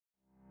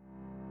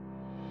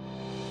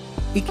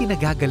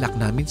Ikinagagalak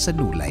namin sa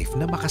New Life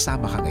na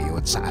makasama ka ngayon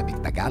sa aming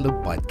Tagalog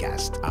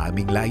podcast.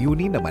 Aming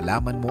layunin na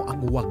malaman mo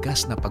ang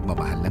wagas na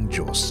pagmamahal ng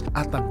Diyos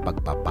at ang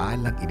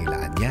pagpapalang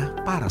inilaan niya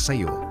para sa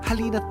iyo.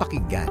 Halina't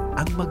pakinggan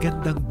ang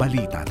magandang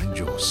balita ng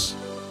Diyos.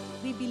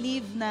 We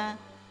believe na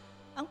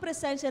ang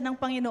presensya ng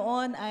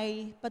Panginoon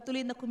ay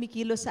patuloy na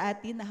kumikilos sa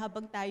atin na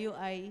habang tayo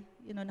ay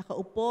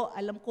nakaupo,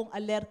 alam kong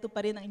alerto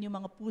pa rin ang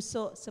inyong mga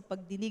puso sa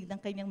pagdinig ng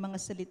kanyang mga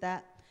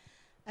salita.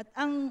 At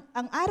ang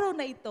araw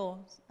na ito,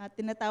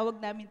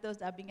 tinatawag namin ito,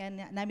 sabi nga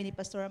namin ni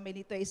Pastor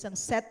Amel, ito ay isang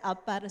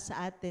setup para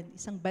sa atin.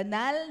 Isang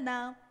banal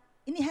na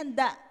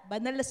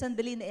banal na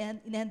sandali na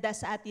inihanda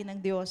sa atin ng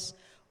Diyos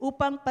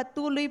upang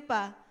patuloy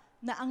pa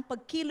na ang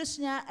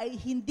pagkilos niya ay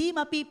hindi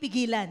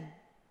mapipigilan.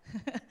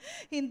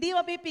 Hindi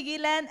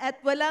mapipigilan at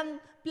walang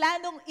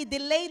planong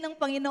i-delay ng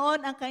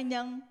Panginoon ang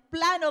kanyang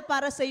plano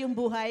para sa iyong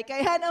buhay.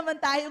 Kaya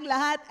naman tayong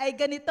lahat ay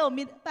ganito,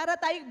 para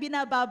tayong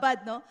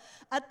binababad, no?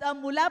 At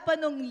mula pa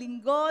nung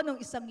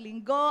isang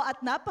linggo, at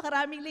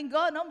napakaraming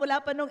linggo, no?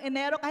 Mula pa nung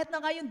Enero, kahit na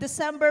ngayon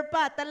December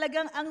pa,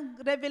 talagang ang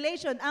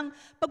revelation, ang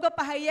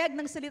pagpapahayag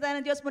ng salita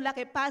ng Diyos mula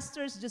kay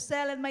Pastors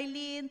Giselle and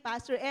Mylene,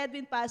 Pastor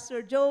Edwin,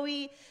 Pastor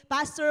Joey,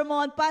 Pastor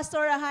Mon,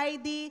 Pastor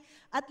Heidi,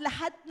 at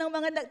lahat ng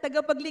mga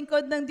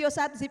tagapaglingkod ng Diyos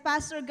at si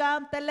Pastor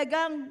Gam,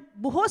 talagang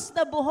buhos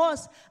na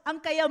buhos ang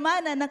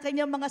kayamanan ng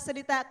kanyang mga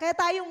salita. Kaya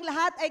tayong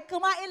lahat ay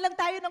kumain lang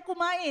tayo ng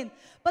kumain.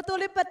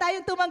 Patuloy pa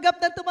tayong tumanggap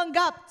ng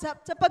tumanggap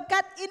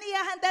sapagkat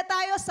inihahanda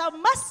tayo sa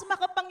mas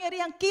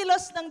makapangyarihang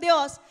kilos ng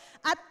Diyos.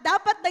 At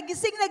dapat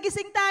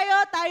nagising tayo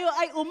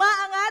ay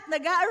umaangat,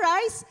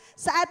 nag-a-arise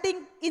sa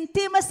ating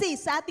intimacy,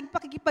 sa ating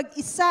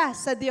pakikipag-isa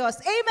sa Diyos.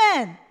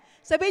 Amen!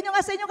 Sabihin nyo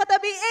nga sa inyong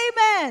katabi,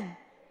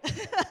 Amen!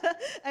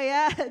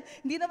 Ayan.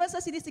 Hindi naman sa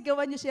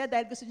sinisigawan niyo siya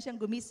dahil gusto niyo siyang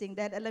gumising,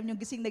 dahil alam niyo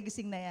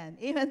gising na yan.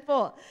 Amen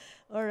po.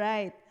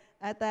 Alright.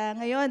 At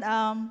ngayon,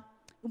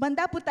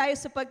 umanda po tayo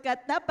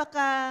sapagkat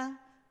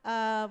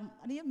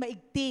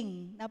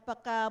maigting,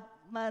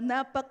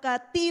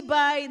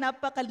 napakatibay,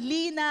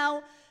 napakalinaw,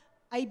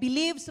 I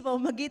believe sa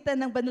pamamagitan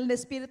ng Banal na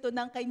Espiritu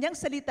ng kanyang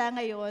salita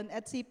ngayon.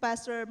 At si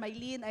Pastor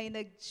Mylene ay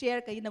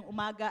nag-share kayo ng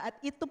umaga. At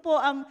ito po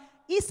ang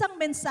isang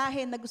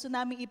mensahe na gusto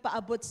namin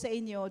ipaabot sa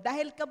inyo.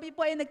 Dahil kami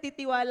po ay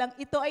nagtitiwalang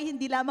ito ay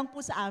hindi lamang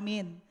po sa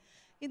amin.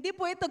 Hindi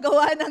po ito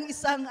gawa ng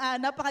isang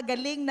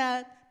napakagaling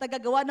na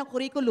tagagawa ng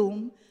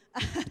curriculum,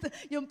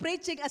 yung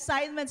preaching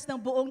assignments ng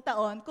buong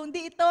taon,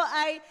 kundi ito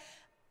ay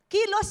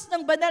kilos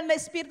ng Banal na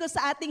Espiritu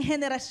sa ating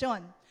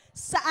henerasyon,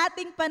 sa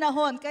ating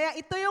panahon. Kaya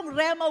ito yung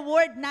Rhema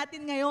word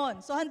natin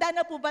ngayon. So handa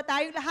na po ba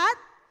tayong lahat?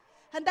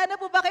 Handa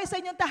na po ba kayo sa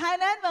inyong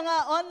tahanan, mga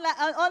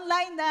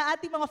online na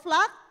ating mga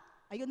flock?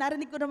 Ayun,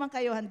 narinig ko naman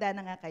kayo, handa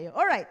na nga kayo.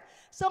 Alright.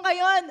 So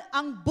ngayon,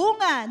 ang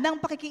bunga ng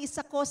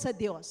pakikiisa ko sa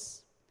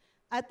Diyos.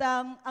 At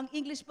ang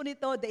English po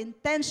nito, the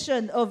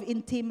intention of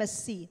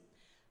intimacy.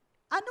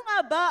 Ano nga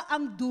ba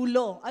ang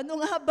dulo? Ano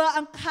nga ba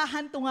ang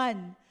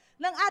kahantungan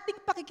ng ating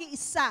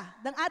pakikiisa,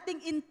 ng ating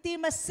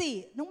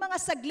intimacy, ng mga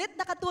saglit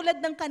na katulad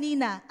ng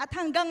kanina? At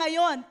hanggang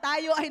ngayon,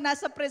 tayo ay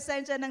nasa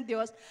presensya ng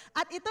Diyos.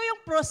 At ito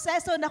yung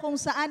proseso na kung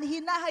saan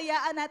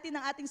hinahayaan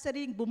natin ang ating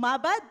sariling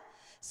bumabad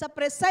sa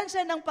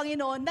presensya ng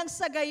Panginoon, nang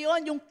sa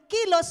gayon yung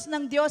kilos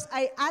ng Diyos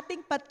ay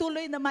ating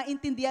patuloy na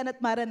maintindihan at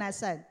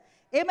maranasan.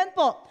 Amen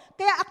po.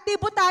 Kaya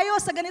aktibo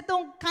tayo sa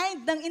ganitong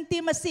kind ng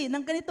intimacy,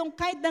 ng ganitong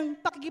kind ng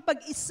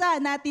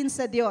pakikipag-isa natin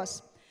sa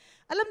Diyos.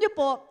 Alam niyo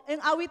po,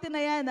 yung awitin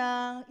na yan,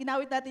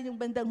 inawit natin yung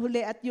bandang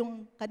huli at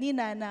yung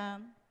kanina na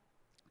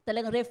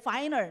talagang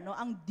refiner, no?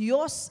 Ang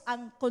Diyos,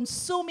 ang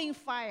consuming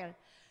fire.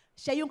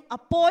 Siya yung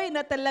apoy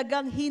na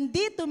talagang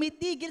hindi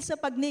tumitigil sa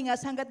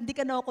pagningas hanggat hindi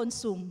ka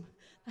na-consume.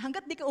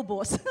 Hanggat di ka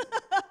ubos.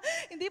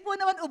 Hindi po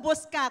naman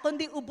ubos ka,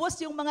 kundi ubos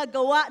yung mga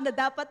gawa na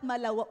dapat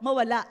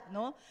mawala.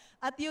 No?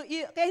 At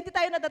kaya hindi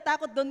tayo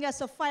natatakot doon nga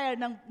sa fire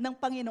ng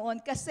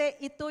Panginoon kasi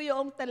ito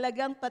yung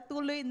talagang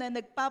patuloy na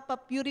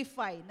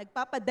nagpapa-purify,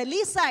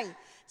 nagpapadalisay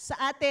sa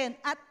atin.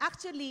 At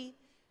actually,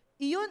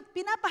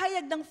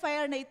 pinapahayag ng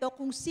fire na ito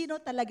kung sino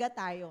talaga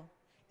tayo.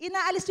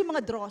 Inaalis yung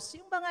mga dross,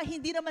 yung mga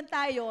hindi naman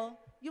tayo,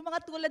 yung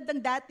mga tulad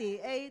ng dati,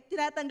 ay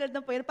tinatanggal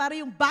ng fire para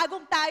yung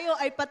bagong tayo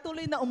ay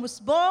patuloy na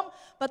umusbong,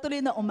 patuloy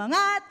na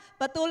umangat,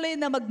 patuloy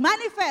na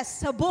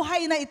mag-manifest sa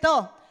buhay na ito.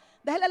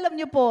 Dahil alam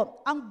niyo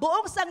po, ang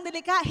buong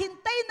sangnilikha,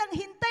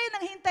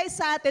 hintay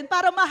sa atin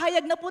para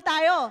mahayag na po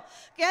tayo.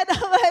 Kaya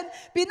naman,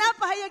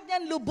 pinapahayag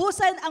niyan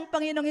lubusan ang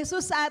Panginoong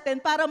Hesus sa atin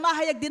para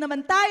mahayag din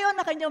naman tayo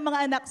na kanyang mga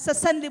anak sa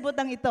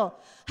sanlibutan ito.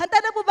 Handa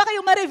na po ba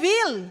kayong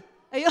ma-reveal?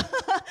 Ayun.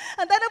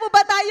 Handa na po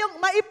ba tayong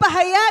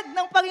maipahayag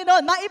ng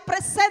Panginoon,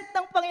 maipresent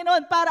ng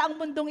Panginoon para ang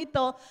mundong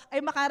ito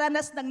ay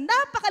makaranas ng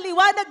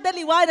napakaliwanag na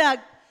liwanag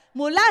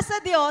mula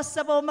sa Diyos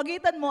sa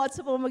pamamagitan mo at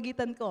sa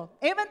pamamagitan ko.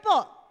 Amen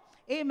po.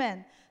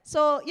 Amen.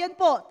 So, yan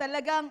po,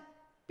 talagang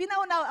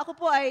ako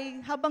po ay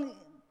habang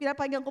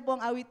pinapakinggan ko po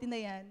ang awitin na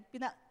yan,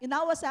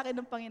 inawa sa akin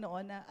ng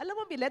Panginoon na, alam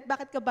mo, Milet,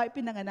 bakit ka ba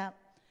ipinanganak?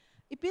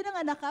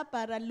 Ipinanganak ka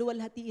para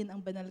luwalhatiin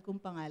ang banal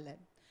kong pangalan.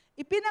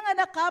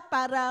 Ipinanganak ka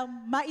para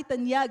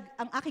maitanyag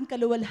ang aking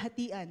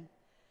kaluwalhatian.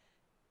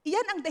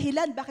 Iyan ang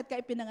dahilan bakit ka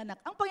ipinanganak.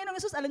 Ang Panginoong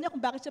Yesus, alam niya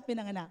kung bakit siya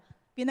pinanganak.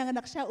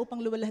 Pinanganak siya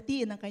upang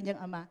luwalhatiin ang kanyang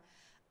Ama.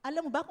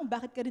 Alam mo ba kung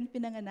bakit ka rin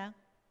pinanganak?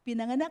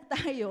 Pinanganak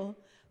tayo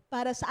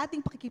para sa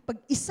ating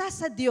pakikipag-isa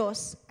sa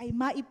Diyos ay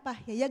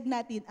maipahayag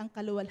natin ang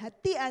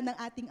kaluwalhatian ng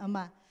ating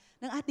Ama,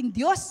 ng ating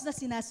Diyos na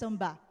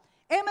sinasamba.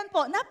 Amen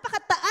po,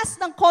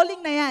 napakataas ng calling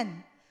na yan.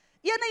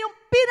 Yan na yung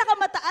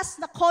pinakamataas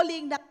na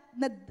calling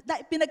na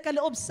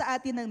pinagkaloob sa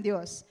atin ng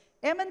Diyos.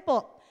 Amen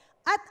po.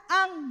 At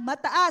ang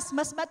mataas,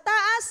 mas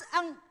mataas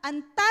ang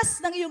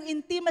antas ng iyong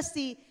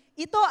intimacy,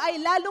 ito ay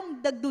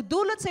lalong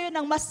nagdudulot sa iyo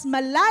ng mas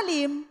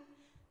malalim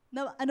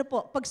na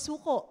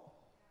pagsuko.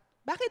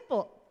 Bakit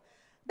po?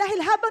 Dahil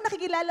habang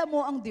nakikilala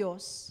mo ang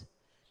Diyos,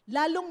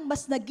 lalong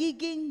mas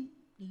nagiging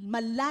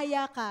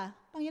malaya ka.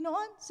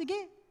 Panginoon,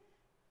 sige,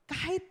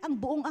 kahit ang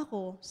buong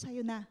ako,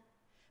 sa'yo na.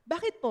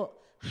 Bakit po?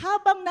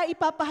 Habang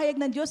naipapahayag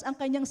ng Diyos ang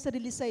kanyang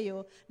sarili sa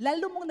iyo,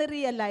 lalo mong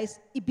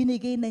na-realize,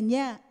 ibinigay na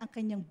niya ang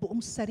kanyang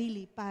buong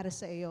sarili para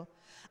sa iyo.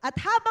 At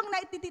habang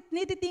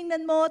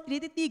tinititigan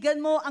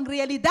mo ang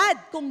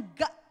realidad kung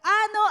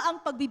gaano ang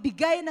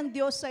pagbibigay ng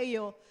Diyos sa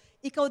iyo,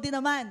 ikaw din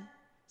naman,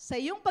 sa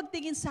iyong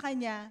pagtingin sa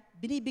Kanya,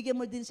 binibigyan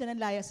mo din siya ng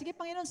laya. Sige,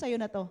 Panginoon, sa iyo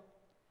na to.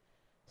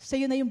 Sa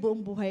iyo na yung buong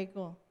buhay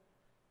ko.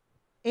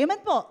 Amen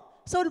po.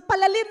 So,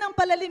 palalim ng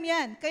palalim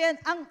yan. Kaya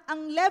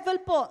ang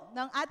level po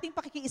ng ating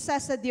pakikiisa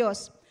sa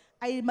Diyos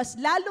ay mas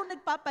lalong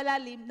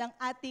nagpapalalim ng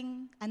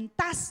ating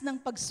antas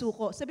ng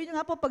pagsuko. Sabihin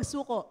nyo nga po,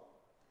 pagsuko.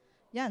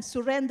 Yan,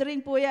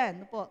 surrendering po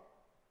yan. Po.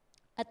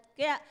 At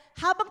kaya,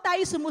 habang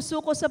tayo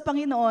sumusuko sa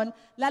Panginoon,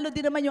 lalo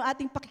din naman yung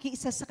ating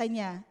pakikiisa sa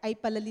Kanya ay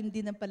palalim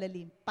din ng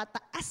palalim.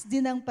 Pataas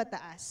din ng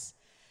pataas.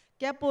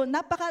 Kaya po,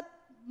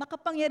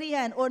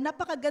 makapangyarihan o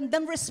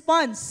napakagandang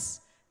response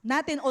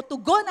natin o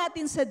tugon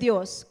natin sa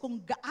Diyos, kung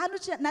gaano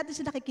natin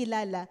siya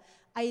nakikilala,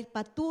 ay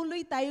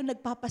patuloy tayong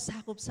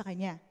nagpapasakop sa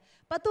Kanya.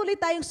 Patuloy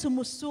tayong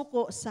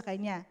sumusuko sa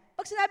Kanya.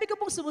 Pag sinabi ko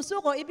pong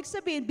sumusuko, ibig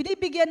sabihin,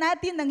 binibigyan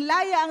natin ng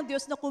laya ang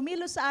Diyos na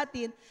kumilos sa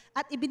atin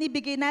at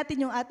ibinibigay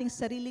natin yung ating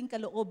sariling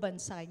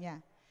kalooban sa Kanya.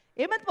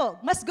 Amen po.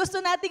 Mas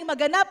gusto nating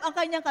maganap ang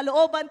Kanyang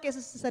kalooban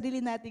kaysa sa sarili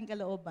nating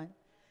kalooban.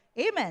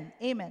 Amen.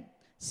 Amen.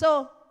 So,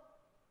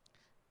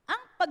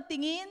 ang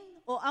pagtingin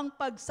o ang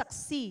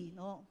pagsaksi,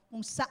 no,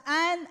 kung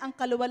saan ang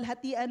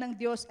kaluwalhatian ng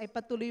Diyos ay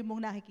patuloy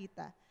mong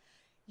nakikita.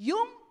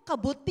 Yung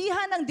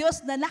kabutihan ng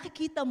Diyos na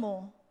nakikita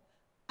mo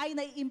ay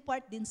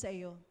nai-impart din sa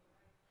iyo.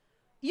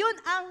 Yun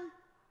ang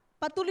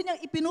patuloy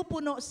niyang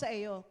ipinupuno sa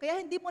iyo. Kaya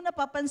hindi mo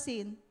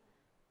napapansin,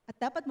 at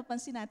dapat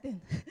mapansin natin,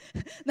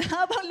 na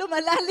habang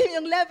lumalalim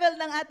yung level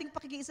ng ating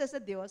pakikiisa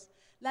sa Diyos,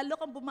 lalo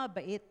kang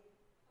bumabait.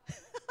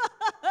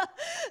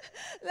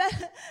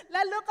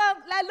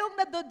 Lalong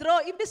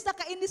nadodraw, imbes na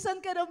kainisan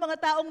ka ng mga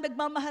taong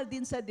nagmamahal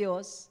din sa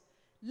Diyos,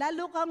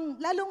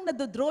 lalong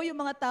nadodraw yung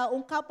mga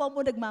taong kapwa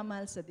mo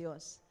nagmamahal sa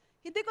Diyos.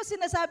 Hindi ko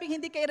sinasabing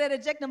hindi ka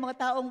i-reject ng mga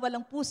taong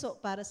walang puso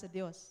para sa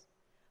Diyos.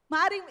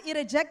 Maaring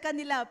i-reject ka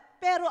nila,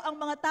 pero ang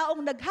mga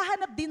taong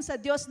naghahanap din sa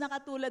Diyos na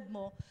katulad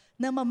mo,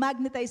 na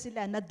mamagnetize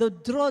sila,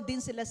 nadodraw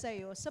din sila sa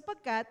iyo,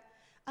 sapagkat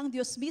ang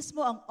Diyos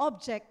mismo ang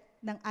object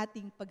ng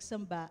ating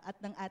pagsamba at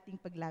ng ating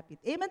paglapit.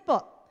 Amen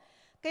po.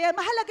 Kaya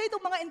mahalaga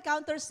itong mga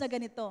encounters na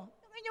ganito.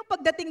 Ang inyong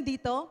pagdating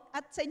dito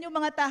at sa inyong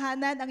mga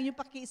tahanan, ang inyong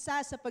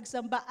pakikiisa sa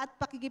pagsamba at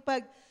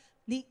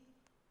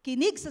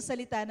kinig sa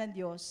salita ng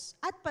Diyos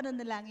at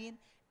pananalangin,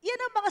 yan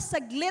ang mga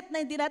saglit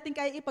na hindi natin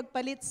kaya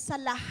ipagpalit sa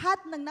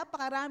lahat ng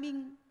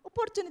napakaraming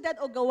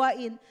oportunidad o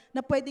gawain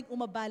na pwedeng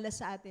umabala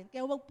sa atin.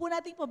 Kaya huwag po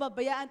nating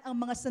pababayaan ang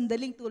mga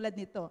sandaling tulad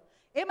nito.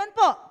 Amen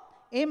po.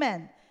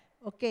 Amen.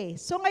 Okay.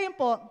 So ngayon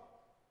po,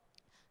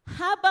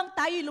 habang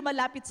tayo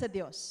lumalapit sa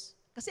Diyos,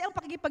 kasi ang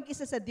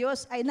pakikipag-isa sa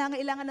Diyos ay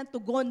nangailangan ng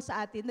tugon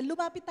sa atin na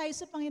lumapit tayo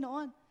sa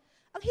Panginoon.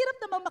 Ang hirap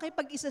namang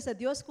makipag-isa sa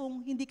Diyos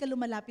kung hindi ka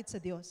lumalapit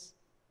sa Diyos.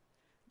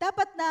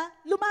 Dapat na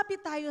lumapit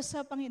tayo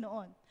sa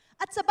Panginoon.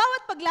 At sa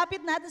bawat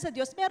paglapit natin sa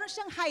Diyos, meron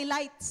siyang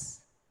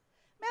highlights.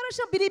 Meron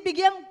siyang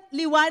binibigyang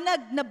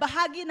liwanag na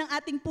bahagi ng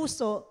ating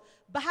puso,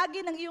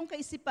 bahagi ng iyong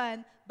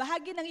kaisipan,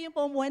 bahagi ng iyong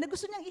pamumuhay na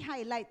gusto niyang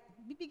i-highlight.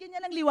 Bibigyan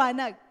niya ng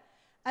liwanag.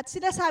 At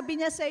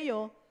sinasabi niya sa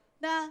iyo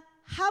na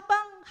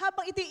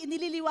habang ito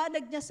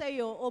inililiwanag niya sa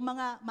iyo, o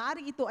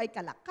maaring ito ay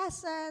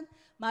kalakasan,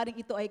 maaring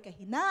ito ay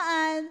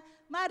kahinaan,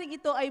 maaring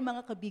ito ay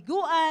mga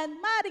kabiguan,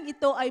 maaring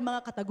ito ay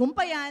mga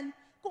katagumpayan,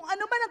 kung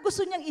ano man ang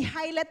gusto niyang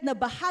i-highlight na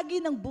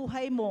bahagi ng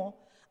buhay mo,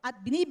 at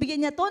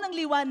binibigyan niya to ng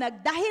liwanag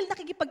dahil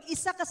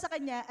nakikipag-isa ka sa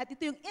Kanya at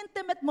ito yung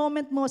intimate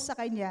moment mo sa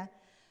Kanya,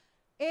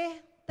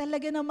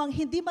 talaga namang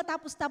hindi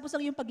matapos-tapos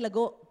ang iyong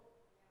paglago.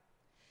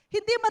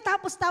 Hindi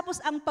matapos-tapos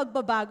ang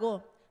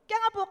pagbabago. Kaya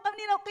nga po,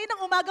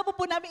 kaninang umaga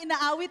po namin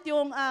inaawit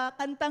yung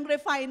kantang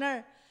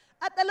Refiner.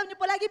 At alam niyo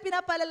po, lagi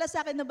pinapaalala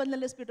sa akin ng Banal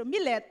na Espiritu,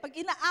 Milet, pag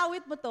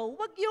inaawit mo to,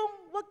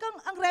 wag kang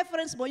ang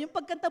reference mo, yung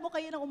pagkanta mo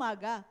kayo ng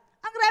umaga.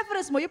 Ang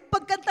reference mo, yung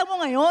pagkanta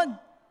mo ngayon.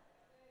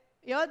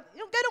 Yun,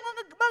 yung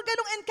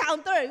ganong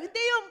encounter.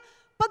 Hindi yung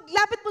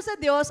paglapit mo sa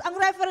Diyos, ang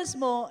reference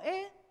mo,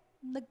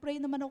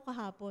 nag-pray naman ako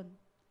kahapon.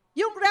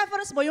 Yung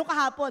reference mo, yung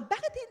kahapon.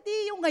 Bakit hindi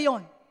yung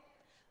ngayon?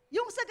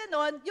 yung sa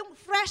ganon, yung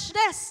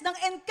freshness ng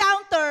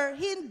encounter,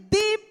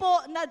 hindi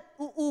po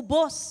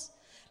nauubos.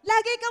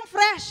 Lagi kang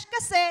fresh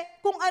kasi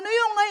kung ano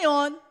yung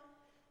ngayon,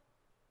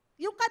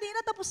 yung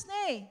kanina tapos na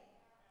eh.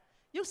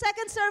 Yung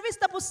second service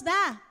tapos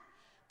na.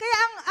 Kaya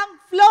ang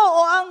flow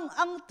o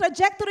ang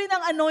trajectory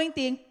ng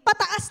anointing,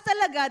 pataas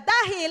talaga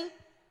dahil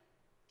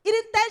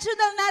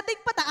in-intentional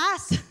nating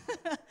pataas.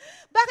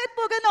 Bakit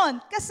po ganon?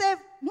 Kasi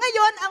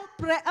ngayon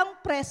ang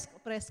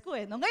presko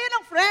eh. No? Ngayon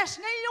ang fresh,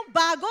 ngayon yung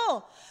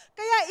bago.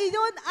 Kaya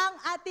iyon ang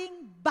ating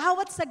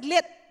bawat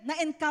saglit na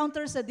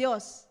encounter sa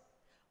Diyos.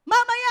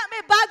 Mamaya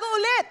may bago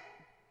ulit.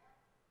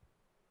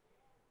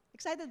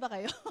 Excited ba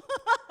kayo?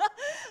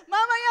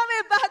 Mamaya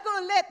may bago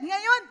ulit.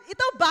 Ngayon,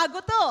 ito bago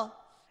to.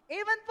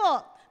 Amen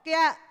po.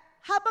 Kaya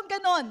habang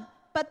ganon,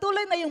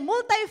 patuloy na yung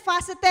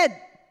multifaceted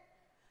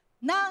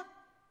na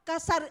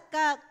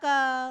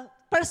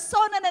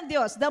persona ng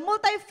Diyos, the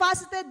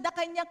multifaceted na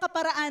kanyang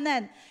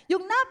kaparaanan,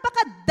 yung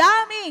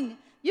napakadaming,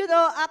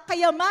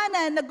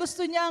 kayamanan na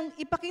gusto niyang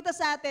ipakita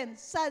sa atin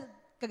sa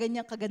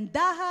kanyang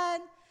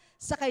kagandahan,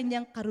 sa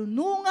kanyang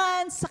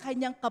karunungan, sa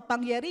kanyang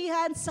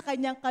kapangyarihan, sa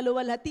kanyang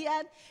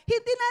kaluwalhatian.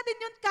 Hindi natin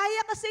yun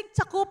kaya kasing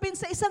sakupin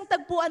sa isang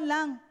tagpuan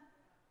lang.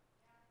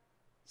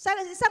 Sa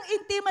isang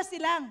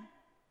intimacy lang.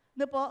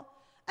 No po?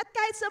 At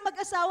kahit sa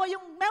mag-asawa,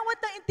 yung mawat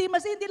ng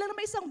intimacy, hindi lang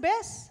naman isang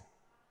beses.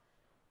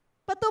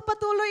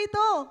 Patuloy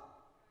ito.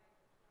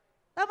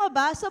 Tama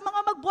ba? Sa mga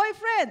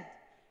mag-boyfriend.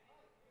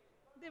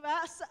 Di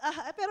ba?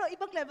 Pero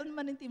ibang level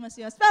naman ng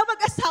intimacy yun. Sa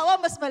mag-asawa,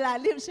 mas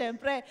malalim,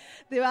 syempre.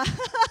 Di ba?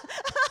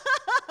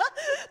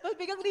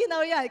 Magbigang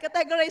linaw yan.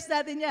 Categorize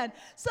natin yan.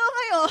 So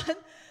ngayon,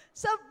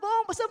 sa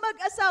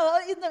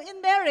mag-asawa,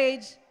 in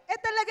marriage,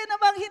 talaga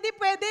namang hindi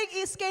pwedeng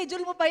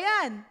i-schedule mo pa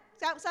yan.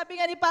 Sabi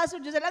nga ni Pastor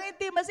Jose, ang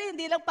intimacy,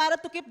 hindi lang para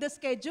to keep the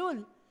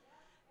schedule.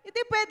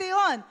 Hindi pwede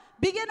yun.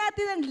 Bigyan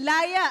natin ng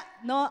laya,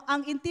 no?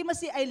 Ang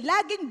intimacy ay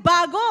laging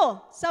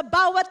bago sa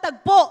bawat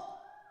tagpo.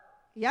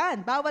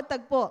 Yan, bawat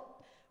tagpo.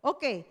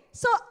 Okay.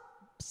 So,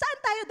 saan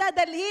tayo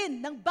dadalhin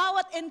ng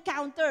bawat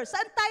encounter?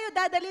 Saan tayo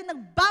dadalhin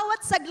ng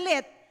bawat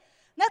saglit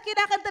na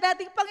kinakanta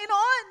nating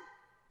Panginoon?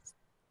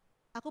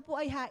 Ako po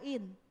ay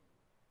hain.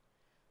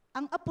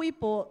 Ang apoy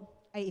po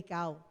ay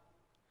ikaw.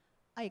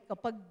 Ay,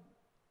 kapag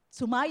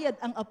sumayad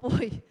ang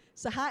apoy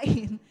sa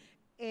hain,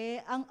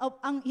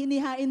 ang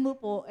hinihain mo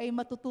po ay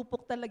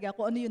matutupok talaga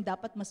kung ano yung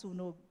dapat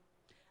masunog.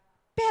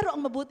 Pero ang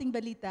mabuting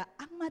balita,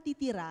 ang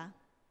matitira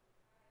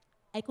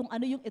ay kung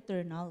ano yung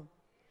eternal.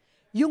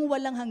 Yung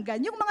walang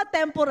hanggan. Yung mga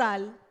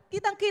temporal,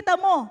 kitang-kita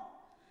mo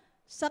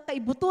sa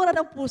kaibuturan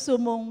ng puso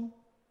mong,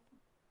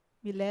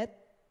 Milet,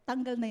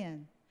 tanggal na yan.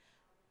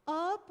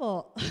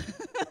 Opo.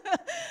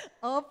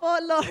 Opo,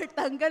 Lord,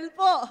 tanggal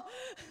po.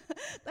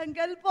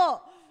 Tanggal po.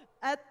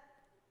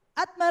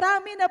 At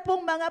marami na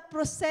pong mga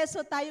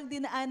proseso tayong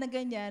dinaan na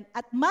ganyan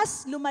at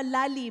mas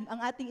lumalalim ang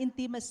ating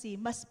intimacy,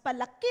 mas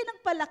palaki ng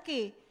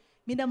palaki,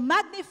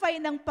 minamagnify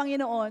ng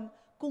Panginoon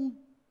kung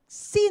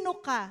sino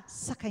ka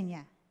sa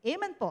Kanya.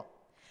 Amen po.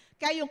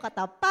 Kaya yung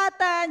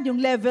katapatan,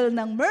 yung level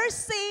ng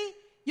mercy,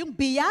 yung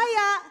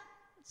biyaya,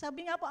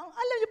 sabi nga po,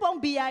 alam niyo po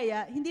ang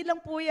biyaya, hindi lang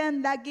po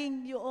yan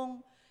laging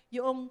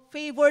yung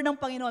favor ng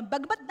Panginoon.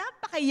 Bagmat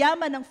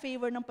napakayaman ng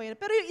favor ng Panginoon.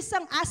 Pero yung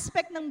isang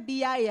aspect ng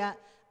biyaya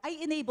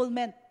ay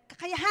enablement.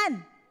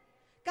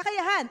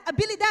 Kakayahan,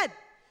 abilidad.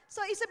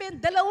 So,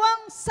 isabihin,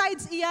 dalawang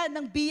sides iyan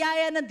ng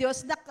biyaya ng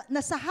Diyos na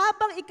sa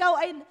habang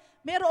ikaw ay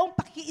mayroong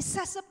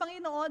pakiisa sa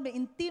Panginoon, may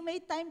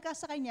intimate time ka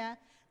sa Kanya,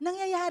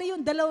 nangyayari yung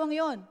dalawang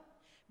yon.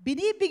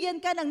 Binibigyan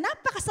ka ng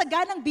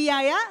napakasaganang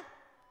biyaya.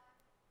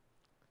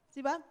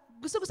 Diba?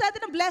 Gusto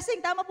natin ng blessing.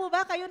 Tama po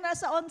ba kayo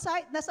nasa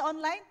on-site, nasa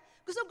online?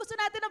 Gusto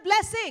natin ng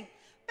blessing.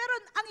 Pero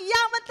ang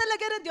yaman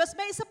talaga ng Diyos,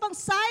 may isa pang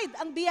side,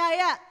 ang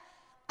biyaya.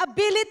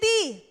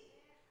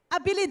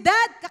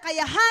 Abilidad,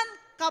 kakayahan,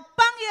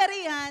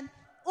 kapangyarihan,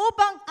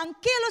 upang ang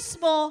kilos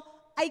mo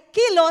ay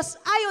kilos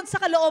ayon sa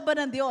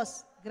kalooban ng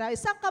Diyos. Grabe,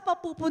 saan ka pa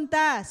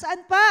pupunta?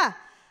 Saan pa?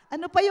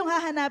 Ano pa yung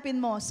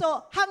hahanapin mo? So,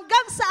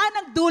 hanggang saan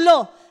ang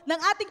dulo ng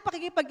ating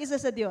pakikipag-isa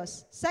sa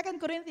Diyos?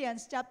 2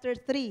 Corinthians chapter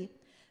 3,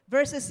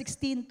 verses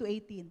 16 to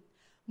 18.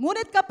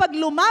 Ngunit kapag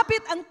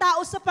lumapit ang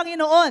tao sa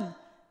Panginoon,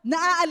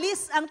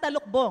 naaalis ang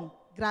talukbong.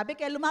 Grabe,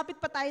 kaya lumapit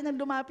pa tayo ng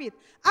lumapit.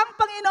 Ang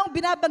Panginoong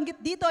binabanggit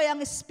dito ay ang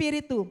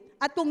Espiritu.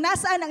 At kung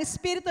nasaan ang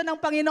Espiritu ng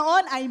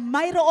Panginoon ay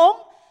mayroong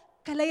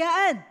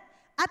kalayaan.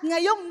 At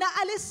ngayong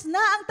naalis na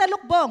ang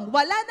talukbong,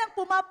 wala nang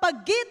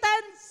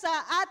pumapagitan sa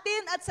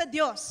atin at sa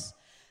Diyos.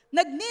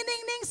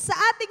 Nagniningning sa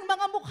ating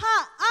mga mukha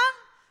ang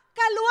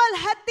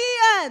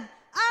kaluwalhatian,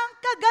 ang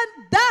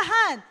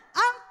kagandahan,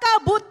 ang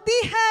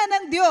kabutihan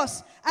ng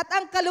Diyos. At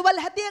ang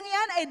kaluwalhatian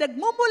yan ay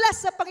nagmumula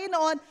sa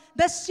Panginoon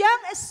na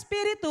siyang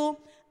Espiritu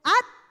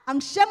at ang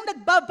siyang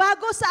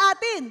nagbabago sa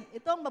atin.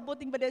 Ito ang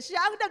mabuting balita.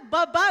 Siya ang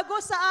nagbabago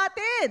sa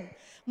atin.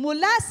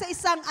 Mula sa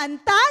isang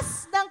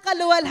antas ng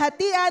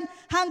kaluwalhatian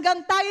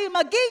hanggang tayo'y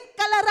maging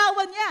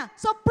kalarawan niya.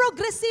 So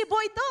progresibo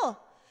ito.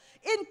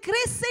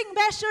 Increasing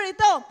measure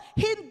ito.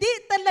 Hindi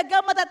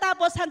talaga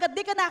matatapos hanggat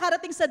di ka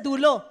nakarating sa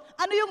dulo.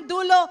 Ano yung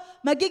dulo?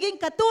 Magiging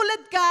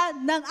katulad ka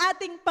ng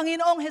ating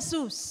Panginoong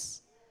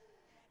Jesus.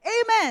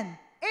 Amen.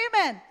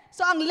 Amen.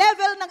 So ang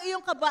level ng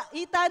iyong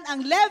kabaitan, ang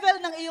level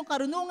ng iyong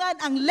karunungan,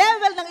 ang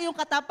level ng iyong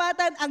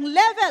katapatan, ang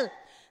level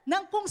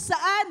ng kung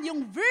saan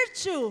yung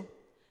virtue,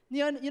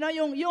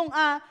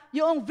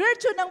 yung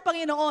virtue ng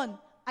Panginoon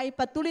ay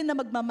patuloy na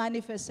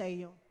magmamanifest sa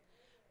iyo.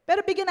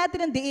 Pero bigyan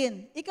natin ng diin.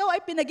 Ikaw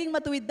ay pinaging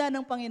matuwid na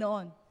ng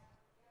Panginoon.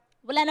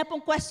 Wala na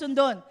pong question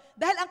doon.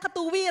 Dahil ang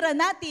katuwiran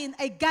natin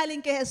ay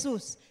galing kay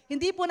Jesus.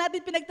 Hindi po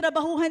natin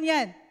pinagtrabahuhan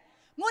yan.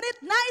 Ngunit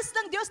nais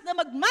ng Diyos na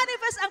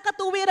mag-manifest ang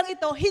katuwirang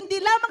ito, hindi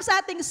lamang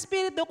sa ating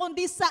espiritu,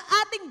 kundi sa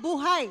ating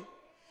buhay.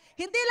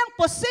 Hindi lang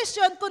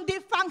position,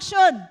 kundi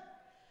function.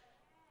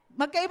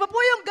 Magkaiba po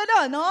yung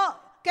gano'n, no?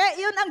 Kaya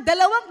yun ang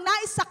dalawang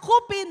nais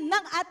sakupin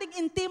ng ating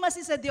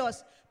intimacy sa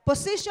Diyos.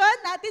 Position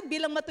natin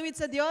bilang matuwid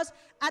sa Diyos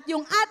at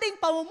yung ating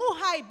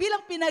pamumuhay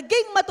bilang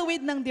pinaging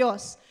matuwid ng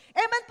Diyos.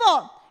 Amen po.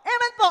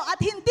 Amen po. At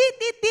hindi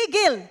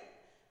titigil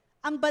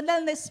ang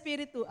banal na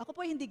espiritu. Ako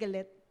po hindi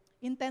galit.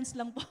 Intense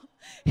lang po.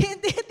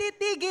 Hindi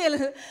titigil.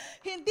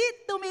 Hindi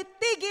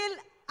tumitigil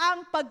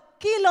ang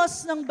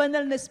pagkilos ng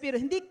banal na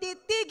espiritu. Hindi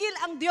titigil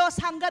ang Diyos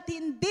hanggat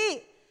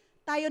hindi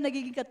tayo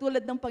nagiging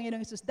katulad ng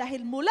Panginoong Hesus.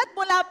 Dahil mula't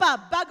mula pa,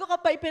 bago ka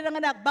pa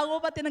ipinanganak, bago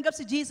pa tinanggap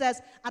si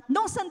Jesus, at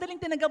nung sandaling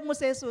tinanggap mo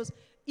si Jesus,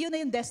 yun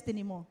na yung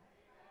destiny mo.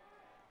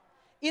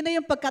 Yun na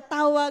yung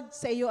pagkatawag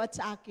sa iyo at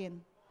sa akin.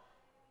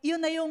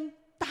 Yun na yung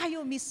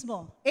tayo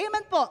mismo.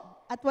 Amen po.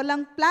 At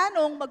walang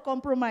planong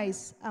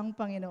mag-compromise ang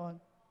Panginoon.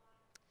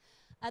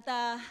 At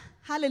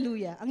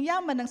hallelujah, ang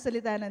yaman ng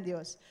salita ng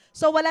Diyos.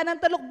 So wala nang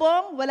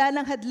talukbong, wala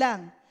nang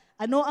hadlang.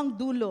 Ano ang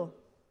dulo?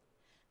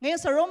 Ngayon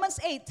sa Romans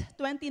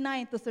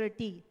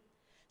 8:29-30,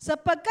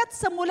 sapagkat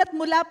sa mulat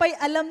mula pa'y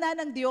alam na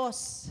ng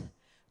Diyos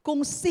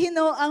kung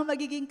sino ang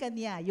magiging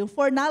Kanya, yung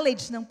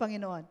foreknowledge ng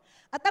Panginoon.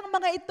 At ang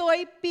mga ito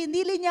ay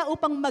pinili niya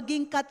upang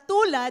maging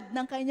katulad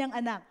ng Kanyang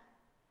anak.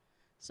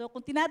 So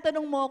kung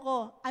tinatanong mo ako,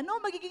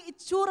 ano magiging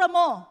itsura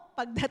mo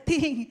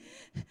pagdating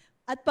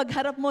at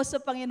pagharap mo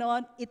sa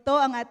Panginoon, ito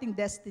ang ating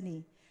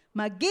destiny.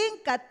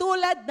 Maging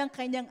katulad ng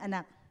Kanyang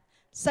anak.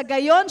 Sa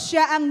gayon,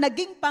 siya ang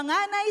naging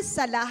panganay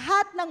sa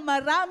lahat ng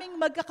maraming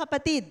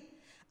magkakapatid.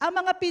 Ang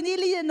mga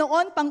pinili niya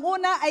noon,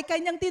 panguna, ay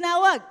Kanyang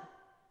tinawag.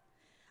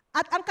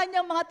 At ang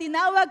Kanyang mga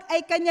tinawag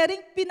ay Kanya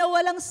ring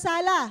pinawalang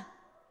sala.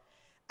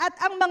 At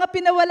ang mga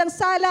pinawalang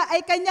sala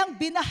ay Kanyang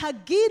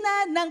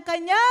binahaginan ng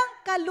Kanyang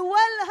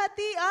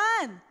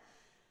kaluwalhatian.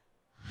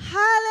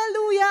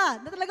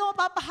 Hallelujah! Na talagang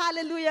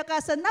mapapa-hallelujah ka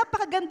sa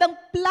napakagandang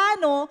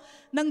plano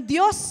ng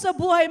Diyos sa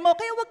buhay mo.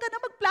 Kaya huwag ka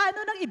na magplano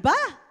ng iba.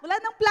 Wala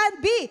nang plan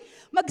B.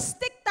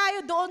 Mag-stick tayo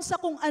doon sa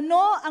kung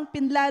ano ang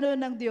pinlano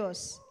ng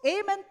Diyos.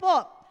 Amen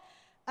po.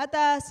 At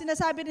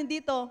sinasabi din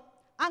dito,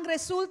 ang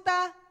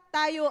resulta,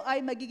 tayo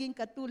ay magiging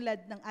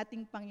katulad ng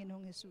ating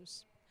Panginoong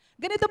Hesus.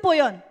 Ganito po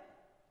yon.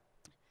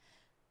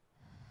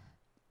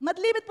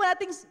 Malimit po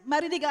nating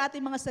marinig ang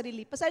ating mga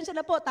sarili. Pasensya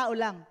na po, tao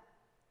lang.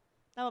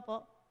 Tama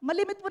po?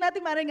 Malimit po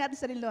natin marinig ang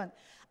ating sarili doon.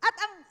 At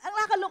ang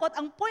nakakalungkot,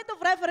 ang point of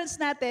reference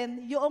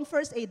natin, yung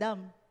first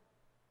Adam.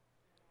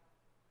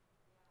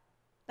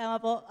 Tama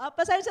po?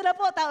 Pasensya na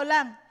po, tao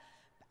lang.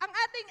 Ang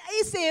ating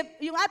isip,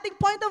 yung ating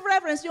point of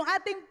reference, yung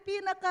ating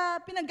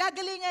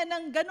pinanggagalingan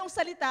ng ganong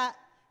salita,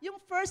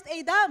 yung first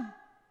Adam.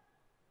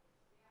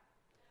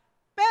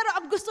 Pero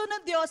ang gusto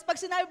ng Diyos, pag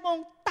sinabi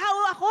mong, tao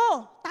ako,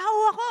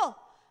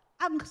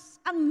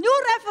 ang new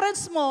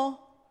reference mo,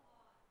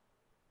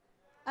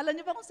 alam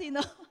niyo ba kung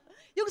sino?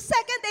 Yung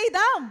second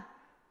Adam.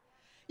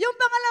 Yung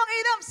pangalawang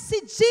Adam, si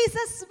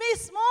Jesus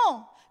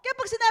mismo. Kaya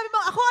pag sinabi mo,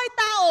 ako ay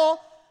tao,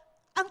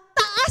 ang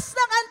taas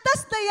ng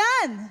antas na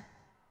yan.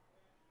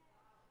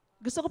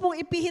 Gusto ko pong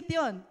ipihit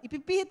yon.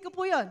 Ipipihit ko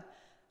po yon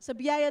sa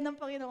biyaya ng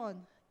Panginoon.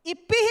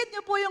 Ipihit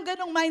niyo po yung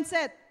ganong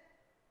mindset.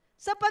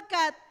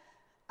 Sapagkat,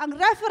 ang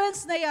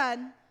reference na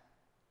yan,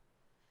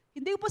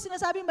 hindi ko po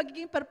sinasabing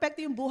magiging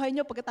perfecto yung buhay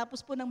niyo pagkatapos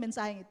po ng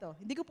mensaheng ito.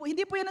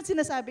 Hindi po yan ang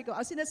sinasabi ko.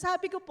 Ang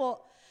sinasabi ko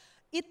po,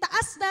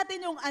 itaas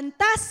natin yung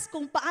antas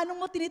kung paano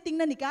mo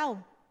tinitingnan ikaw.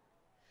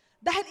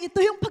 Dahil ito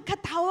yung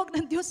pagkatawag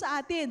ng Diyos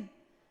sa atin.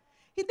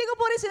 Hindi ko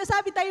po rin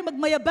sinasabi tayo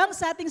magmayabang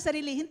sa ating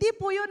sarili. Hindi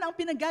po yun ang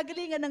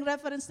pinanggagalingan ng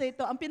reference na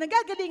ito. Ang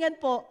pinanggagalingan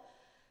po,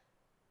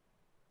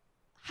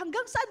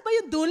 hanggang saan ba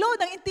yung dulo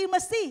ng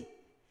intimacy?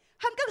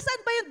 Hanggang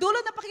saan ba yung dulo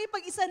ng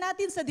pakikipag-isa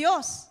natin sa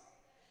Diyos?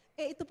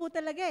 Ito po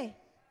talaga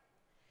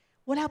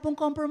Wala pong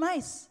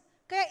compromise.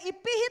 Kaya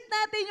ipihit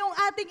natin yung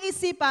ating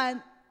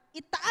isipan,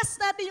 itaas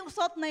natin yung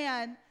thought na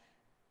yan,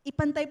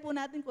 ipantay po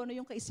natin kung ano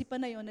yung kaisipan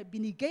na yun na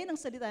binigay ng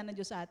salita ng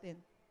Diyos sa atin.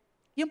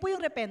 Yun po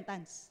yung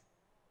repentance.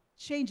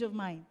 Change of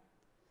mind.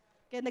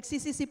 Kaya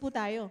nagsisisi po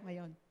tayo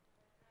ngayon.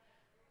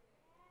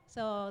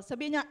 So,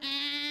 sabihin niya,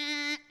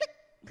 click.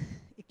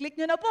 I-click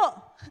nyo na po.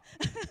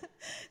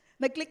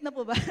 Nag-click na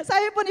po ba?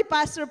 Sabi po ni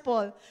Pastor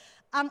Paul,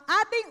 ang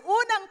ating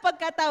unang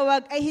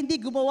pagkatawag ay hindi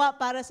gumawa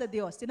para sa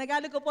Diyos.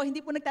 Tinagalog ko po,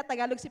 hindi po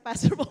nagtatagalog si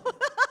Pastor Paul.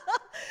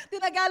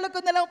 Tinagalog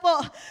ko na lang po,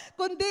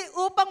 kundi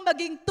upang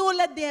maging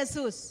tulad ni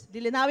Jesus.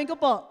 Lilinawin ko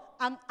po,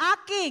 ang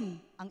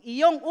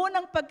iyong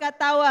unang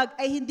pagkatawag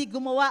ay hindi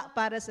gumawa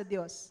para sa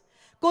Diyos,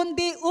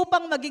 kundi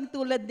upang maging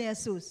tulad ni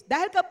Jesus.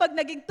 Dahil kapag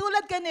naging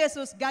tulad ka ni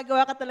Jesus,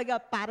 gagawa ka talaga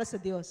para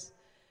sa Diyos.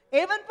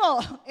 Amen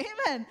po.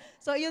 Amen.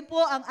 So yun po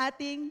ang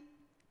ating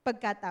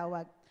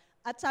pagkatawag.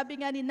 At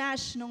sabi nga ni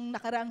Nash nung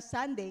nakaraang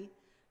Sunday,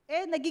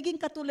 nagiging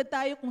katulad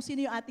tayo kung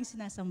sino yung ating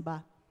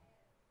sinasamba.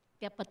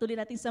 Kaya patuloy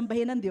natin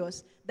sambahin ng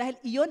Diyos dahil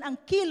iyon ang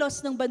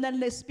kilos ng banal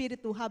na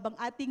Espiritu habang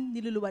ating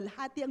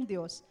niluluwalhati ang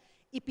Diyos.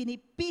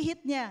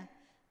 Ipinipihit niya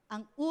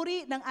ang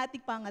uri ng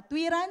ating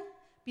pangatwiran,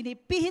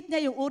 pinipihit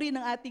niya yung uri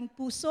ng ating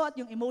puso at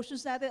yung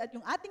emotions natin at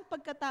yung ating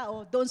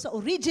pagkatao doon sa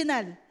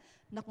original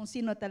na kung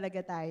sino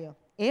talaga tayo.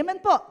 Amen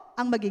po,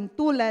 ang maging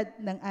tulad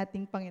ng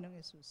ating Panginoong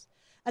Yesus.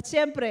 At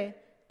siyempre,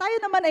 tayo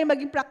naman ay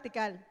maging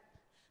practical.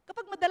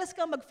 Kapag madalas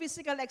kang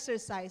mag-physical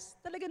exercise,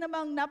 talaga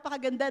namang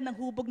napakaganda ng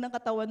hubog ng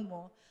katawan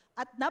mo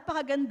at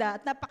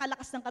napakaganda at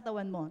napakalakas ng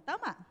katawan mo.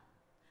 Tama.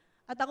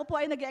 At ako po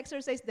ay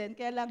nag-exercise din,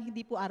 kaya lang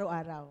hindi po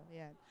araw-araw.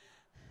 Ayan.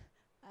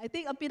 I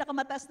think ang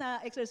pinakamataas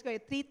na exercise ko ay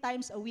 3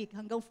 times a week,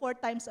 hanggang 4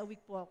 times a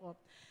week po ako.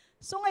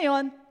 So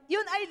ngayon,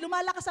 yun ay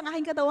lumalakas ang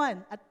aking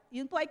katawan. At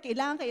yun po ay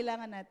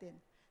kailangan natin.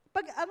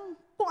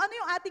 Kung ano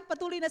yung ating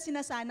patuloy na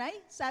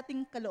sinasanay sa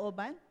ating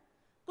kalooban,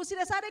 kung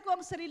sinasanay ko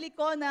ang sarili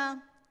ko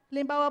na,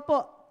 halimbawa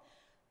po,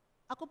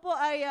 ako po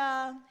ay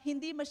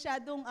hindi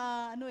masyadong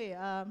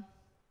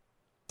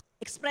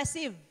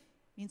expressive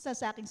minsan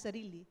sa aking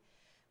sarili.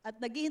 At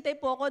naghihintay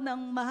po ako ng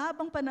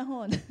mahabang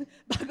panahon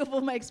bago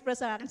po ma-express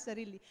ang aking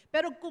sarili.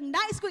 Pero kung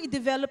nais ko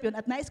i-develop yun,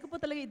 at nais ko po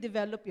talaga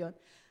i-develop yun,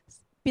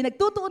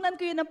 pinagtutuunan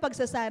ko yun ng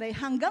pagsasanay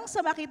hanggang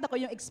sa makita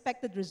ko yung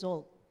expected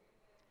result.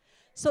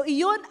 So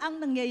iyon ang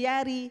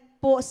nangyayari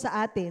po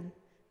sa atin.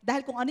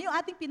 Dahil kung ano yung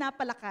ating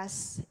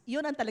pinapalakas,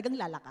 yun ang talagang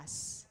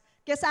lalakas.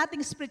 Kaya sa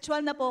ating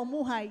spiritual na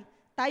pamumuhay,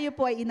 tayo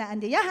po ay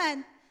inaanyayahan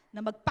na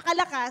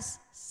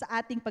magpakalakas sa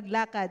ating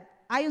paglakad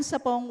ayon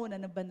sa pangunguna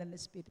ng Banal na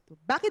Espiritu.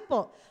 Bakit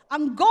po?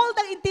 Ang goal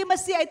ng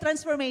intimacy ay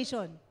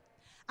transformation.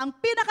 Ang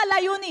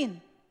pinakalayunin.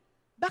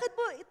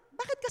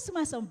 Bakit ka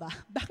sumasamba?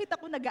 Bakit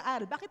ako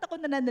nag-aaral? Bakit ako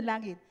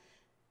nananalangin?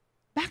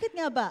 Bakit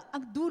nga ba?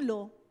 Ang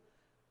dulo,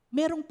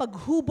 merong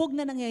paghubog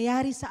na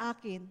nangyayari sa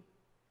akin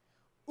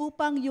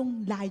upang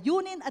yung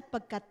layunin at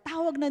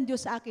pagkatawag ng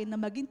Diyos sa akin na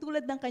maging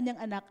tulad ng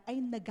kanyang anak ay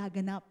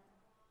nagaganap.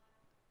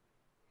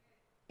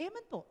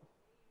 Amen po.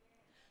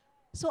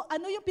 So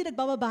ano yung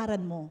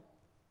pinagbababaran mo?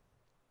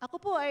 Ako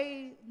po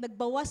ay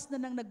nagbawas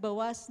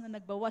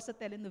sa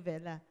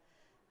telenovela.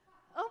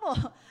 Opo.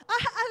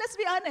 Let's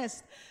be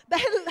honest.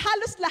 Dahil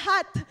halos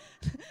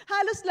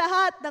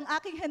lahat ng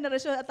aking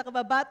henerasyon at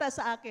nakababata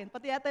sa akin,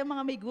 pati yata yung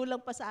mga may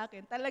gulang pa sa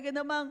akin, talaga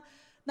namang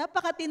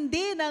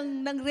napakatindi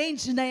ng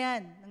range na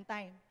yan, ng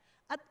time.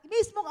 At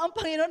mismo ang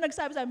Panginoon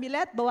nagsabi sa amin,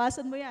 Milet,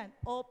 bawasan mo yan.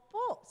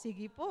 Opo,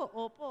 sige po,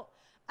 opo.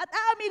 At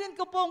aaminin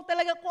ko pong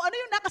talaga kung ano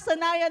yung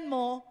nakasanayan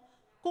mo,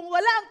 kung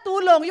wala ang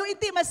tulong, yung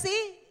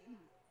intimacy,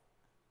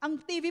 ang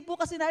TV po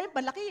kasi namin,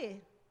 malaki eh.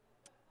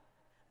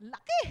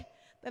 Laki.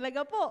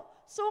 Talaga po.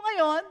 So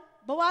ngayon,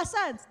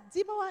 bawasan.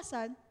 Di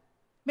bawasan.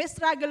 May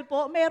struggle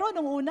po. Meron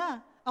nung una.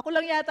 Ako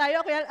lang yata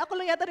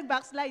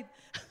nag-backslide.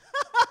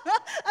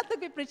 At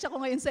nag-preach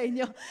ako ngayon sa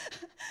inyo.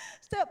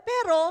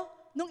 Pero,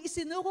 nung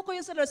isinuko ko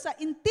yung sa Lord, sa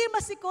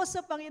intimacy ko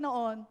sa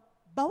Panginoon,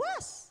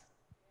 bawas.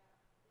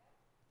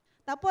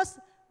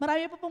 Tapos,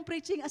 marami pa pong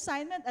preaching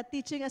assignment at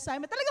teaching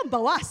assignment. Talagang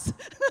bawas.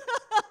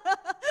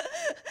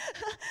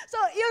 So,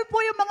 yun po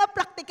yung mga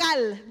practical.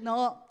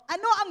 No?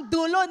 Ano ang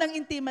dulo ng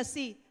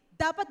intimacy?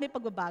 Dapat may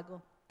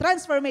pagbabago.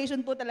 Transformation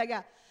po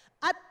talaga.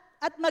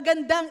 At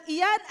magandang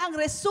iyan ang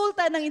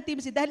resulta ng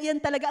intimacy dahil iyan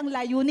talaga ang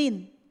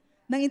layunin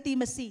ng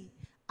intimacy.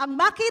 Ang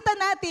makita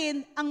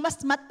natin ang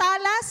mas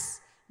matalas,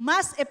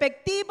 mas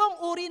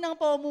epektibong uri ng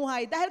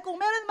pamumuhay dahil kung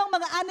meron mang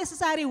mga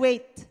unnecessary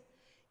weight,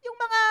 yung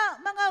mga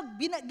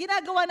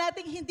ginagawa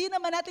natin hindi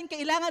naman natin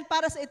kailangan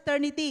para sa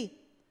eternity,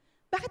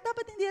 bakit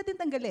dapat hindi natin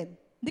tanggalin?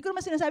 Hindi ko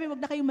naman sinasabi,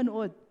 wag na kayong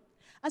manood.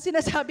 Ang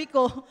sinasabi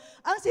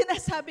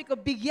ko,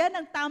 bigyan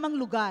ng tamang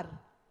lugar.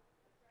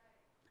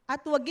 At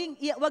wag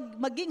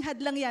maging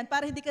hadlang yan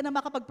para hindi ka na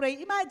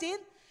makapag-pray.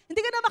 Imagine, hindi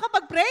ka na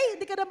makapag-pray,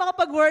 hindi ka na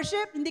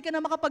makapag-worship, hindi ka na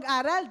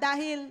makapag-aral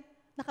dahil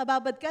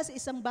nakababad ka sa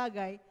isang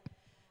bagay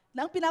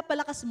na ang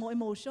pinapalakas mo,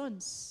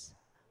 emotions.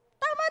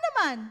 Tama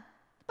naman.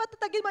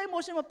 Patatagin mo ang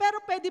emotion mo,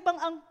 pero pwede bang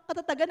ang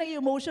katatagan ng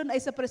emotion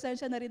ay sa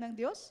presensya na rin ng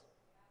Diyos?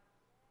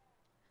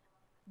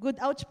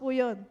 Good ouch po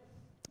yun.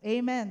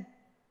 Amen.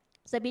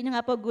 Sabihin niyo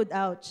nga po, good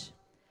ouch.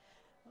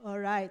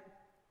 Alright.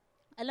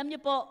 Alam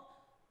niyo po,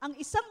 ang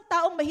isang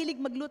taong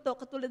mahilig magluto,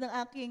 katulad ng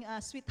aking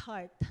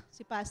sweetheart,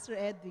 si Pastor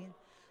Edwin,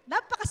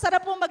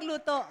 napakasarap pong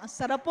magluto. Ang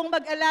sarap pong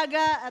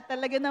mag-alaga at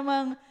talaga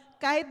namang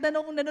kahit na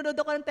nung nanonood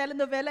ako ng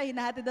telenovela,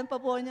 hinahatidan pa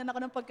po niya ako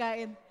ng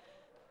pagkain.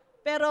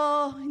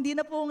 Pero hindi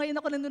na po ngayon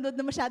ako nanonood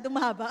na masyadong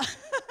mahaba.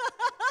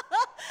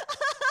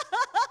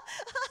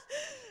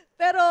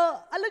 Pero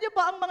alam niyo po,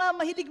 ang mga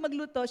mahilig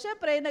magluto,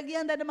 syempre,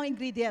 naghihanda ng mga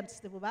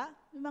ingredients, di ba?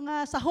 Yung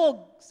mga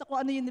sahog sa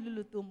kung ano yung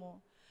niluluto mo.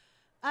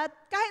 At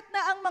kahit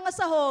na ang mga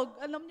sahog,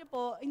 alam niyo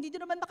po, hindi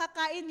niyo naman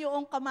makakain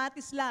yung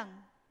kamatis lang.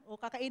 O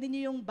kakainin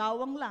niyo yung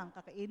bawang lang,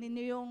 kakainin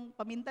niyo yung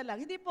paminta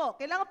lang. Hindi po.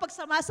 Kailangan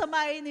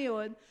pagsama-samahin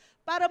niyo yun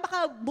para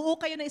makabuo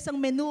kayo ng isang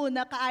menu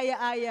na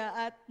kaaya-aya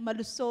at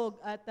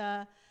malusog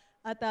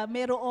at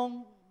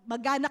merong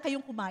magana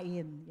kayong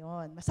kumain.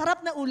 Yon. Masarap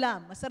na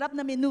ulam, masarap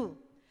na menu.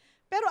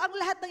 Pero ang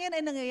lahat ng yan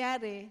ay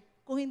nangyayari,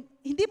 kung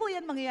hindi mo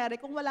yan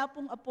mangyayari kung wala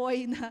pong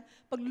apoy na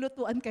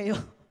paglulutuan kayo.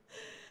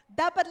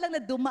 Dapat lang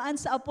na dumaan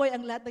sa apoy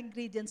ang lahat ng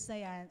ingredients na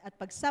yan. At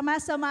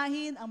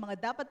pagsama-samahin, ang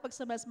mga dapat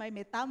pagsama-samahin,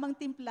 may tamang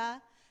timpla,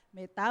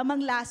 may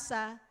tamang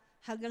lasa,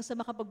 hanggang sa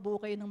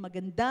makapagbuo kayo ng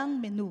magandang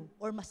menu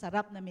or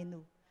masarap na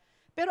menu.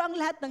 Pero ang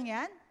lahat ng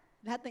yan,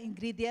 lahat ng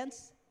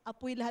ingredients,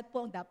 apoy lahat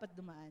po ang dapat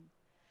dumaan.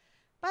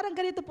 Parang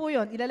ganito po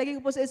yun. Ilalagay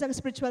ko po sa isang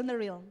spiritual na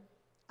realm.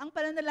 Ang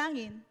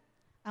pananalangin,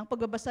 ang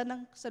pagbabasa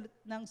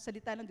ng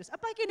salita ng Diyos.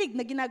 Ang pakikinig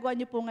na ginagawa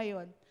niyo po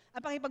ngayon.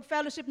 Ang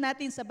pakipag-fellowship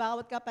natin sa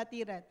bawat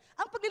kapatiran.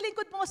 Ang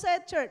paglilingkod po sa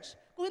church.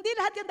 Kung hindi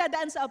lahat yan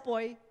dadaan sa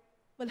apoy,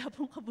 wala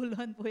pong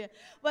kabuluhan po yan.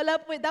 Wala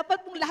po.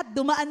 Dapat pong lahat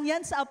dumaan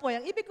yan sa apoy.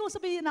 Ang ibig kong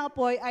sabihin ng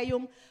apoy ay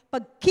yung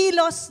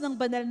pagkilos ng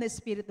banal na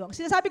Espiritu. Ang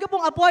sinasabi ko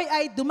pong apoy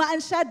ay dumaan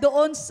siya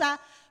doon sa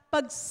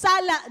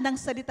pagsala ng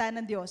salita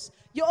ng Diyos.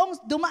 Yung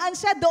dumaan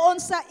siya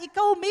doon sa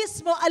ikaw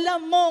mismo,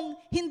 alam mong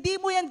hindi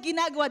mo yan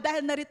ginagawa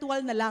dahil na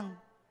ritual na lang.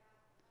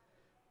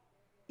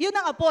 Yun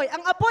ang apoy.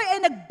 Ang apoy ay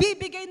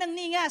nagbibigay ng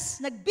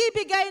ningas,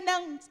 nagbibigay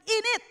ng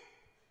init.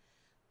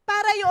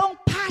 Para yung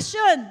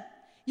passion,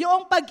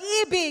 yung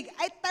pag-ibig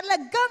ay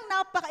talagang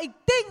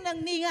napakaigting ng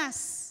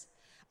ningas.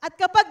 At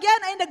kapag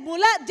yan ay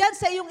nagmula dyan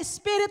sa iyong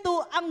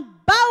espiritu, ang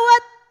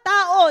bawat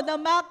tao na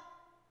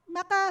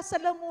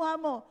makasalamuha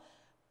mo,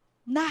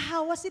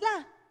 nahawa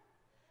sila.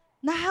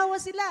 Nahawa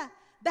sila.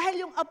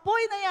 Dahil yung apoy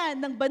na yan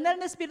ng banal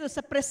na espiritu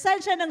sa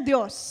presensya ng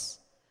Diyos,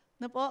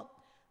 na po,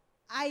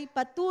 ay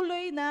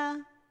patuloy na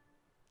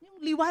yung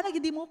liwanag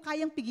hindi mo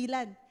kayang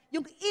pigilan.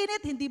 Yung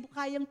init hindi mo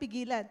kayang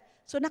pigilan.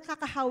 So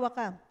nakakahawa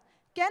ka.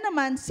 Kaya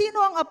naman, sino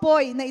ang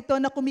apoy na ito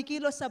na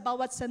kumikilos sa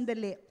bawat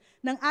sandali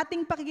ng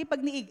ating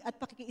pakikipagniig at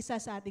pakikiisa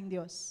sa ating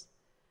Diyos?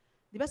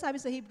 Di ba sabi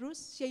sa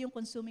Hebrews, siya yung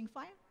consuming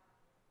fire?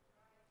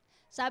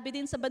 Sabi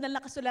din sa banal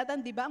na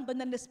kasulatan, di ba, ang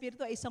banal na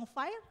espiritu ay isang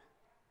fire?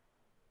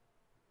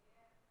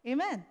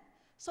 Amen.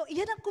 So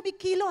iyan ang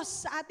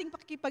kumikilos sa ating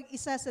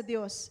pakikipag-isa sa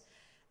Diyos.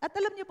 At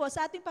alam niyo po,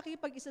 sa ating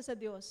pakikipag-isa sa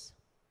Diyos,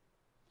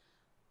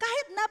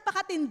 kahit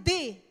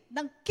napakatindi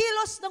ng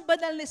kilos ng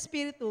banal na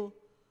espiritu,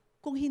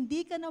 kung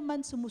hindi ka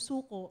naman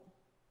sumusuko,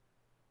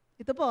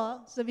 ito po,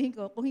 sabihin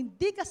ko, kung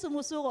hindi ka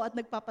sumusuko at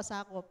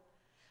nagpapasakop,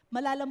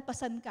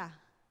 malalampasan ka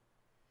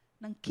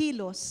ng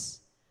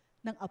kilos,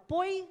 ng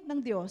apoy ng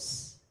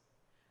Diyos.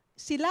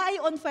 Sila ay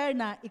on fire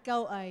na,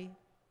 ikaw ay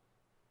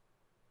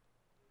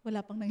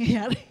wala pang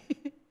nangyayari.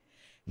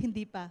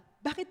 Hindi pa.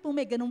 Bakit po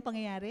may ganung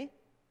pangyayari?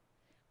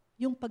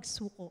 Yung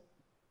pagsuko.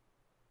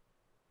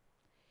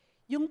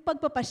 Yung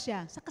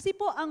pagpapasya. Kasi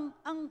po,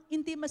 ang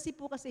intimacy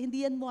po kasi,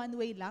 hindi yan one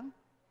way lang.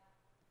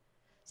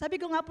 Sabi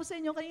ko nga po sa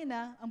inyo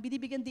kanina, ang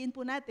binibigyan din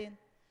po natin,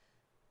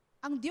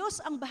 ang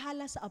Diyos ang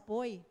bahala sa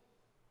apoy.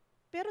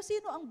 Pero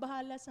sino ang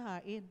bahala sa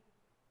hain?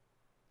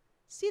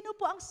 Sino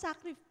po ang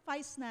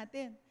sacrifice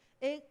natin?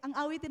 Ang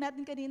awitin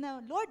natin kanina,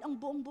 Lord, ang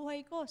buong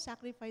buhay ko,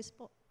 sacrifice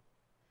po.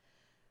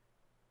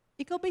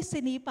 Ikaw ba'y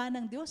sinipa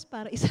ng Diyos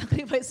para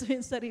isacrifice mo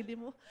yung sarili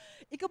mo?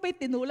 Ikaw ba'y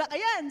tinulak?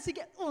 Ayan,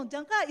 sige,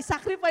 diyan ka,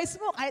 isacrifice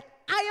mo. Kahit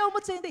ayaw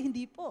mo sa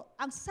hindi po.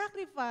 Ang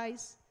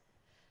sacrifice,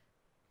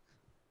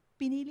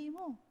 pinili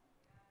mo.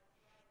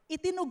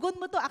 Itinugon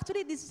mo to.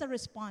 Actually, this is a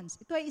response.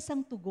 Ito ay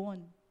isang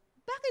tugon.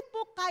 Bakit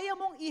po kaya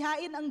mong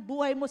ihain ang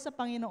buhay mo sa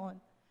Panginoon?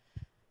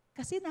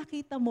 Kasi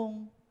nakita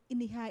mong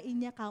inihain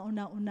niya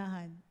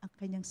kauna-unahan ang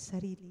kanyang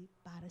sarili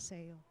para sa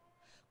iyo.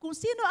 Kung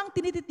sino ang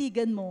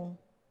tinititigan mo,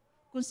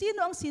 kung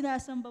sino ang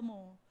sinasamba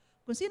mo,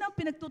 kung sino ang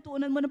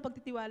pinagtutuunan mo ng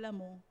pagtitiwala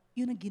mo,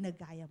 yun ang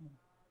ginagaya mo.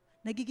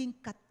 Nagiging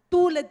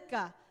katulad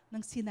ka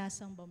ng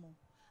sinasamba mo.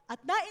 At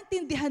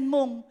naintindihan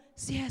mong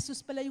si Jesus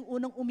pala yung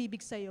unang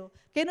umibig sa'yo.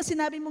 Kaya nung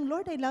sinabi mong,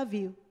 Lord, I love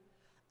you,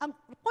 ang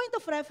point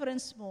of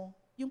reference mo,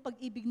 yung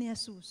pag-ibig ni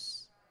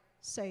Jesus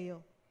sa'yo.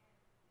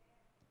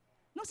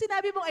 Nung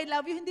sinabi mong I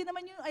love you, hindi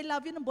naman yung I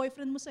love you ng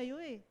boyfriend mo sa'yo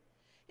eh.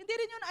 Hindi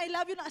rin yung I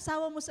love you ng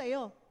asawa mo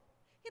sa'yo.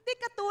 Hindi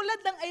katulad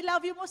ng I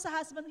love you mo sa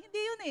husband. Hindi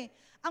yun eh.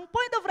 Ang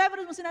point of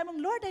reference mo, sinabi mong,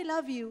 Lord, I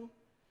love you,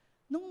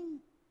 nung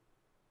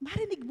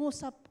marinig mo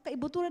sa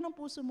kaibuturan ng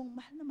puso mong,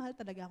 mahal na mahal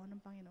talaga ako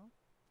ng Panginoon.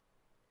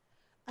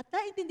 At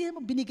naintindihan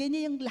mo, binigay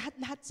niya yung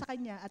lahat-lahat sa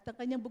kanya at ang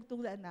kanyang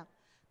bugtong na anak.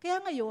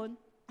 Kaya ngayon,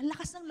 ang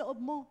lakas ng loob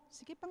mo.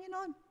 Sige,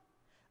 Panginoon,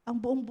 ang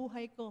buong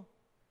buhay ko,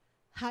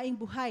 haing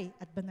buhay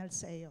at banal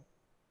sa iyo.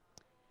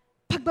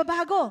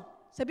 Pagbabago.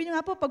 Sabi niyo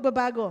nga po,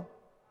 pagbabago.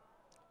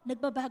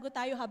 Nagbabago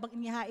tayo habang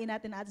inihain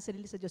natin ang ating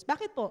sarili sa Diyos.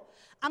 Bakit po?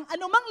 Ang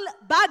anumang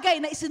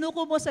bagay na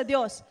isinuko mo sa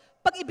Diyos,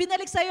 pag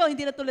ibinalik sa iyo,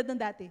 hindi na tulad ng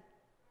dati.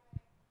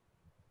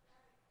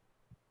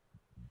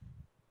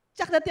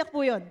 Tsak na tiyak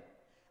po yun.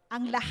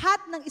 Ang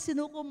lahat ng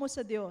isinuko mo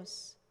sa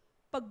Diyos,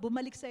 pag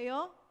bumalik sa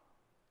iyo,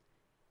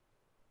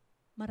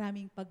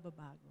 maraming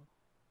pagbabago.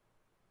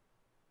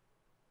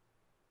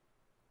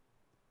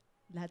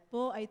 Lahat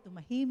po ay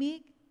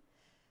tumahimik.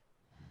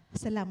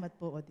 Salamat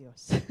po, O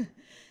Diyos.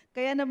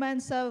 Kaya naman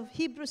sa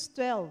Hebrews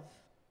 12,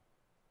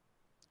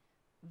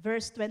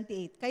 verse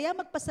 28, kaya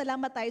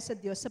magpasalamat tayo sa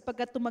Diyos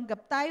sapagkat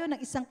tumanggap tayo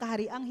ng isang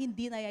kahariang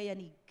hindi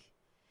nayayanig.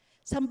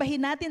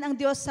 Sambahin natin ang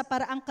Diyos sa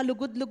paraang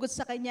kalugod-lugod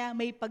sa Kanya,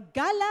 may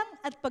paggalang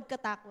at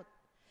pagkatakot.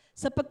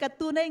 Sapagkat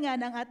tunay nga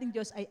ng ating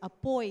Diyos ay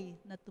apoy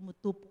na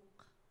tumutupok.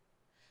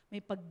 May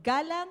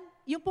paggalang,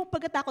 yung pong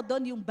pagkatakot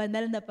doon, yung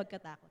banal na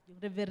pagkatakot,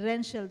 yung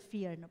reverential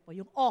fear na po,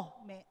 yung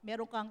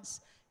meron kang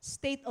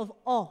state of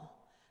awe,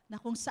 na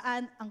kung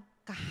saan ang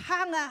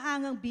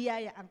kahanga-hangang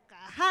biyaya, ang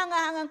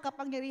kahanga-hangang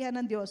kapangyarihan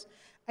ng Diyos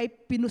ay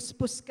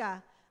pinuspos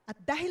ka. At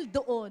dahil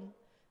doon,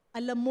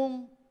 alam mong,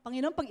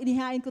 Panginoon, pag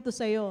inihain ko to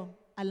sa iyo,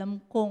 alam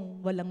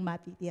kong walang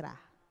matitira.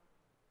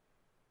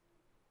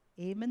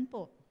 Amen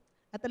po.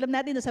 At alam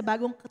natin na sa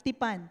bagong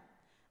katipan,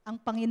 ang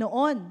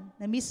Panginoon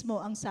na mismo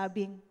ang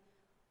sabing,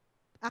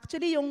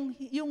 actually,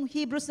 yung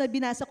Hebrews na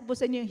binasa ko po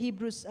sa inyo, yung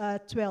Hebrews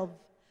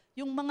 12,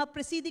 yung mga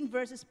preceding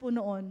verses po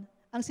noon,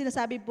 ang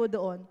sinasabi po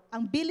doon,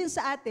 ang bilin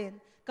sa atin,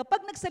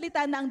 kapag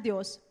nagsalita na ang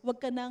Diyos,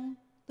 huwag ka nang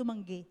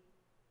tumanggi.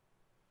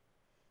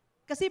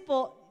 Kasi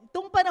po,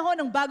 itong panahon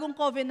ng bagong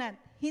covenant,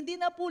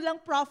 hindi na po lang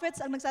prophets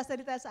ang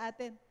nagsasalita sa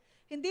atin.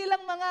 Hindi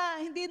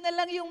na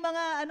lang yung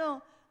mga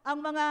ang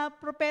mga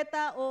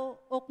propeta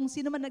o kung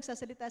sino man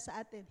nagsasalita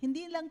sa atin.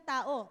 Hindi lang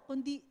tao,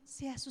 kundi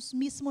si Jesus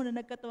mismo na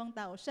nagkatawang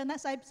tao. Siya na,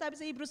 sabi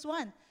sa Hebrews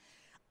 1,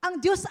 ang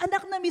Diyos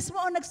anak na mismo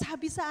ang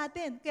nagsabi sa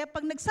atin. Kaya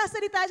pag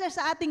nagsasalita siya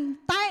sa ating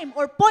time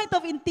or point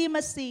of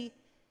intimacy,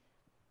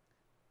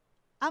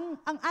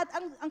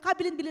 ang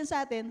kabilin-bilin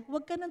sa atin,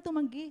 huwag ka nang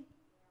tumanggi.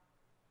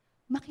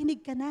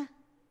 Makinig ka na.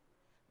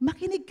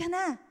 Makinig ka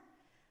na.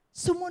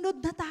 Sumunod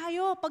na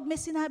tayo pag may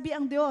sinabi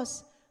ang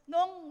Diyos.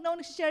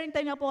 Noong sharing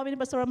time nga po kami ni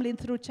Pastor Ramlin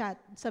through chat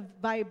sa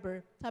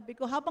Viber, sabi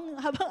ko, habang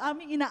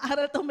aming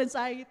inaaral itong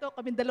mensahe ito,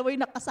 kami dalawa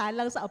yung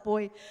nakasalang sa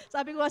apoy.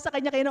 Sabi ko sa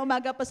kanya kayo na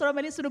umaga, Pastor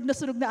Ramlin, sunog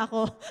na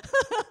ako.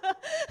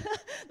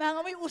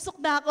 Nangangamoy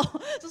usok na ako.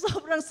 So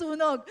sobrang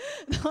sunog.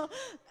 No?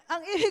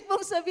 Ang ibig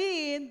pong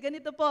sabihin,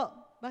 ganito po,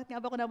 bakit nga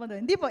ba ako naman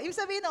doon? Hindi po, ibig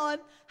sabihin noon,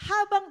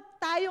 habang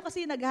tayo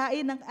kasi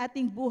naghain ng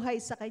ating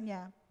buhay sa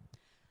Kanya,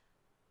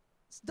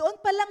 doon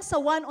pa lang sa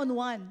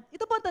one-on-one,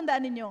 ito po ang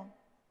tandaan ninyo,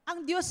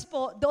 ang Diyos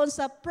po, doon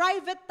sa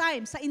private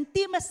time, sa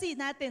intimacy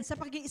natin, sa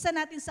pag-iisa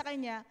natin sa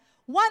Kanya,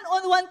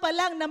 one-on-one pa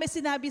lang na may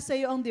sinabi sa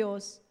iyo ang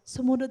Diyos,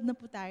 sumunod na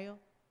po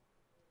tayo.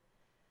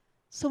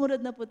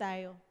 Sumunod na po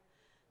tayo.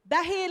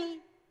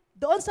 Dahil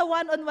doon sa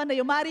one-on-one na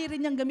yun, maaari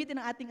rin niyang gamitin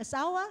ang ating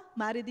asawa,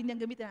 maaari din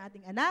niyang gamitin ang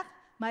ating anak,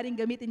 maaari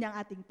gamitin niya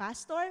ang ating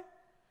pastor,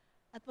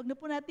 at wag na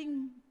po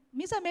nating,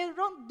 minsan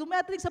mayroon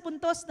dumating sa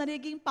puntos na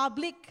naging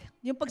public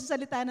yung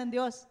pagsasalita ng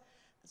Diyos.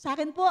 Sa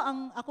akin po,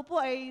 ako po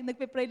ay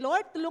nagpe-pray,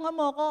 Lord, tulungan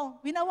mo ako.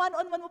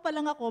 Wina-one-on-one mo pa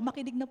lang ako,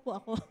 makinig na po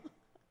ako.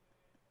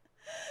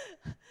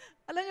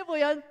 Alam niyo po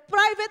yan,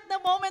 private na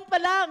moment pa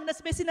lang na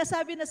may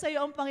sinasabi na sa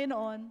iyo ang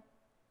Panginoon,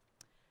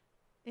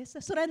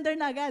 surrender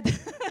na agad.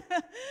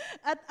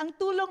 At ang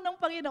tulong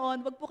ng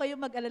Panginoon, wag po kayong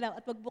mag-alala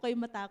at wag po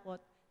kayong matakot,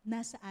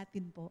 nasa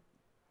atin po.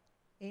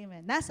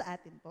 Amen. Nasa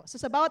atin po. So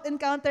sa bawat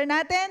encounter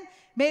natin,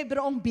 may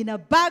broong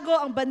binabago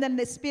ang banal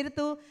na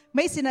Espiritu,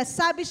 may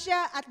sinasabi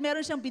siya at meron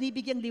siyang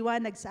binibigyang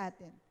liwanag sa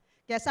atin.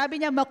 Kaya sabi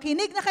niya,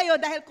 makinig na kayo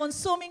dahil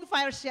consuming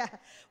fire siya.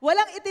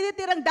 Walang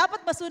itinitirang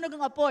dapat masunog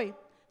ang apoy.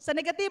 Sa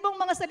negatibong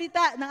mga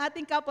salita ng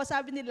ating kapwa,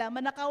 sabi nila,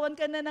 manakawan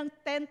ka na ng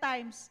 10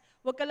 times,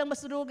 huwag ka lang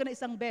masunugan ng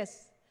isang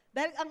beses.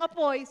 Dahil ang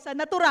apoy, sa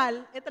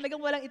natural, talagang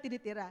walang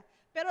itinitira.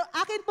 Pero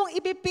akin pong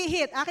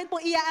ibipihit, akin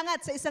pong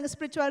iaangat sa isang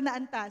spiritual na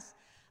antas,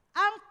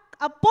 ang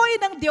apoy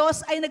ng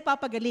Diyos ay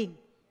nagpapagaling.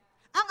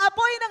 Ang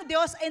apoy ng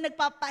Diyos ay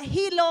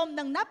nagpapahilom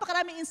ng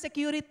napakaraming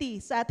insecurity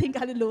sa ating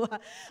kaluluwa.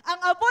 Ang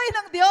apoy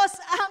ng Diyos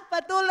ang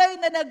patuloy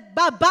na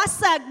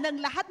nagbabasag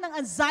ng lahat ng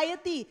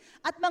anxiety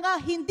at mga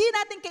hindi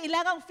natin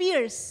kailangang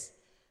fears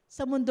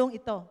sa mundong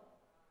ito.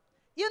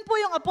 Yun po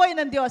yung apoy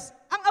ng Diyos.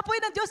 Ang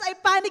apoy ng Diyos ay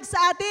panig sa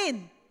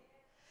atin.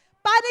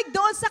 Panig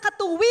doon sa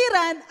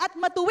katuwiran at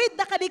matuwid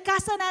na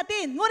kalikasan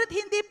natin. Ngunit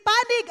hindi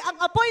panig ang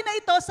apoy na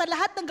ito sa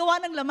lahat ng gawa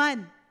ng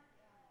laman.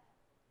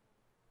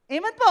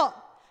 Amen po.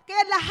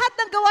 Kaya lahat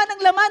ng gawa ng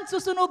laman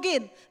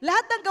susunugin.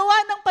 Lahat ng gawa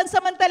ng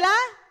pansamantala,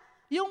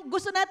 yung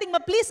gusto nating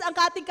ma-please ang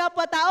ating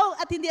kapwa-tao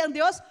at hindi ang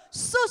Diyos,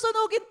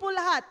 susunugin po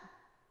lahat.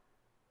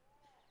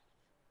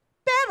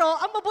 Pero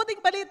ang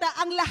mabuting balita,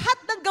 ang lahat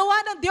ng gawa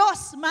ng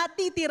Diyos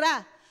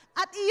matitira.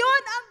 At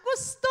iyon ang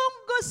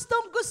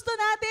gustong-gusto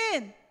natin.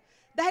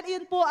 Dahil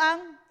iyon po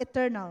ang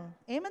eternal.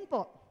 Amen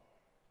po.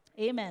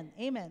 Amen.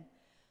 Amen.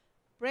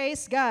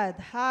 Praise God.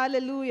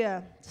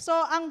 Hallelujah. So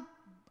ang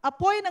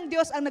apoy ng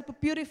Diyos ang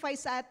nagpupurify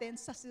sa atin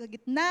sa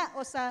gitna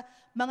o sa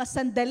mga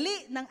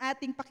sandali ng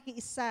ating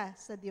pakikiisa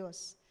sa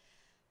Diyos.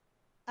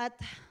 At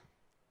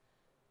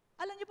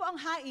alam niyo po, ang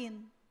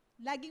hain,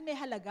 laging may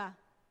halaga.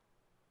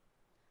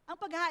 Ang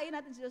paghahain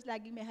natin sa Diyos,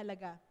 laging may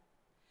halaga.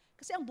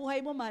 Kasi ang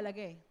buhay mo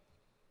mahalaga eh.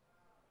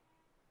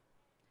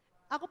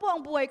 Ako po,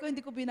 ang buhay ko,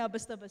 hindi ko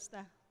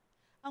binabasta-basta.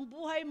 Ang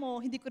buhay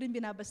mo, hindi ko rin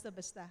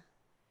binabasta-basta.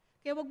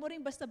 Kaya wag mo rin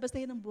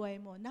basta-bastahin ang buhay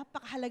mo.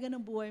 Napakahalaga ng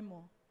buhay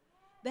mo.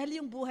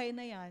 Dahil yung buhay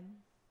na yan,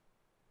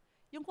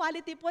 yung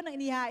quality po ng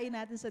inihain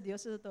natin sa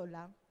Diyos, sa totoo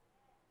lang.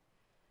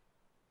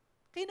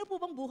 Kayo po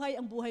bang buhay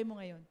ang buhay mo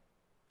ngayon?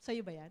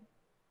 Sa'yo ba yan?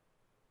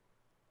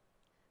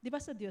 Di ba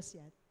sa Diyos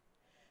yan?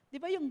 Di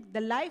ba yung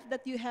the life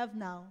that you have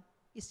now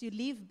is you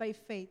live by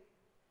faith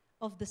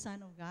of the Son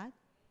of God?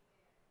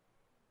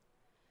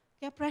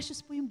 Kaya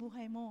precious po yung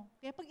buhay mo.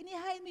 Kaya pag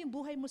inihain mo yung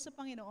buhay mo sa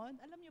Panginoon,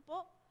 alam niyo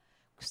po,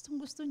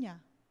 gustong-gusto niya.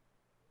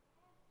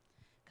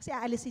 Kasi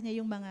aalisin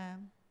niya yung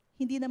mga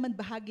hindi naman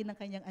bahagi ng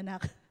kanyang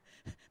anak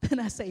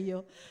na nasa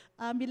iyo.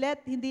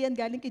 Milet, hindi yan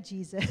galing kay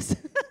Jesus.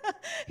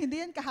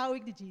 Hindi yan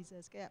kahawig ni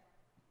Jesus. Kaya,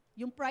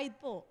 yung pride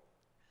po.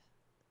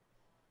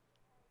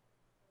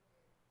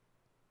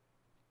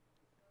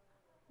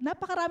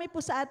 Napakarami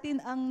po sa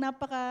atin ang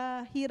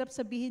napakahirap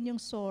sabihin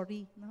yung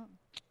sorry. No?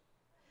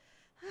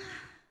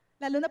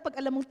 Lalo na pag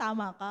alam mong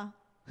tama ka.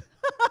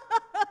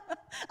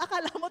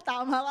 Akala mo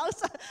tama ka.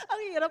 Ang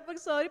hirap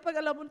mag-sorry pag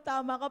alam mong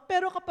tama ka.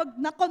 Pero kapag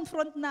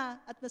na-confront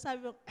na at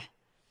nasabi mo,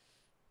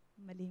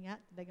 mali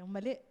nga, talagang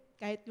mali.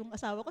 Kahit yung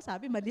asawa ko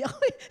sabi, mali ako.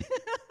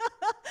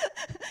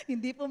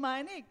 Hindi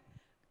pumanig.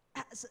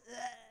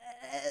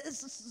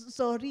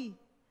 Sorry.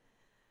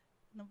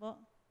 Ano po?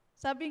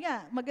 Sabi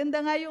nga, maganda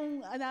nga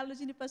yung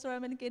analogy ni Pastor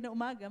Arman kayo na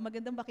umaga,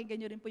 magandang pakinggan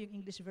nyo rin po yung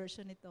English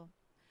version nito.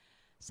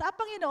 Sa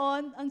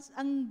Panginoon,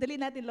 ang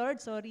dali natin, Lord,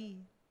 sorry.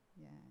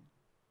 Yan.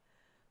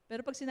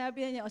 Pero pag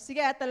sinabi niya,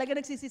 sige, talaga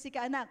nagsisisi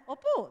ka, anak.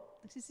 Opo,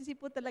 nagsisisi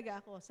po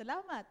talaga ako.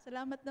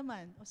 Salamat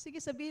naman. O sige,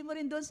 sabihin mo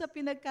rin doon sa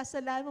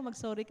pinagkasalaan mo,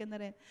 mag-sorry ka na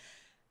rin.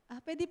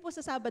 Pwede po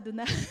sa Sabado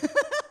na.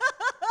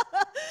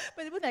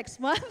 Pwede po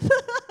next month.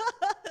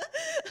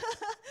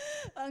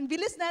 Ang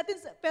bilis natin,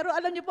 pero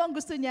alam niyo po ang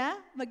gusto niya,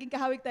 maging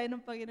kahawig tayo ng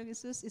Panginoong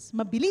Hesus, is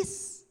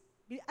mabilis.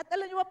 At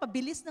alam niyo po,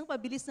 pabilis ng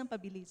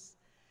pabilis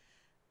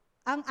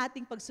ang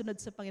ating pagsunod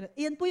sa Panginoon.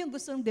 Iyan po yung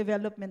gusto ng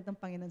development ng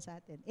Panginoon sa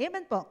atin.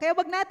 Amen po. Kaya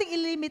wag nating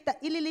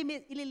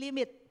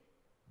ililimit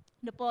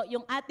na po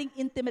yung ating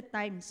intimate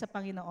time sa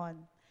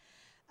Panginoon.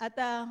 At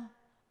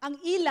ang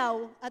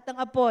ilaw at ang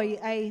apoy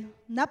ay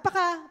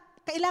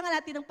kailangan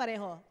natin ng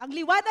pareho. Ang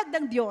liwanag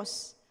ng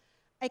Diyos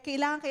ay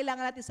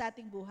kailangan natin sa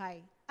ating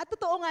buhay. At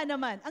totoo nga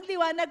naman, ang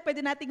liwanag pwede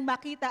nating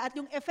makita at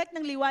yung effect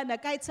ng liwanag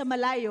kahit sa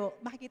malayo,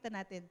 makikita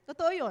natin.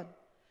 Totoo yun.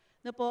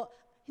 Na po,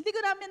 hindi ko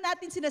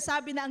natin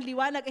sinasabi na ang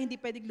liwanag ay hindi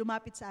pwedeng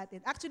lumapit sa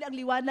atin. Actually, ang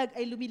liwanag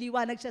ay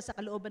lumiliwanag siya sa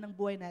kalooban ng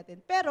buhay natin.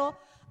 Pero,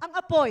 ang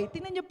apoy,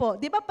 tingnan niyo po,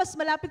 di ba pas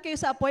malapit kayo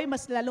sa apoy,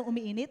 mas lalong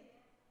umiinit?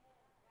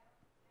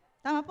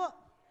 Tama po.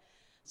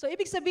 So,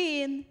 ibig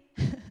sabihin,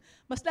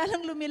 mas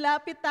lalong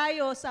lumilapit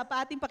tayo sa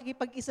ating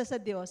pakikipag-isa sa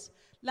Diyos,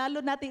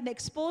 lalo natin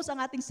na-expose ang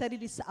ating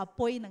sarili sa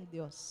apoy ng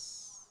Diyos.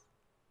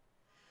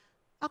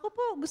 Ako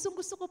po,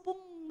 gustong-gusto ko pong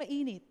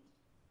mainit.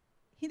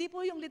 Hindi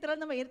po yung literal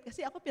na mainit,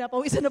 kasi ako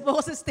pinapawisan na po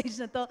ako sa stage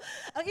na to.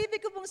 Ang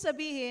ibig ko pong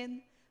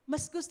sabihin,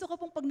 mas gusto ko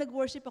pong pag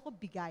nag-worship ako,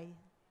 bigay.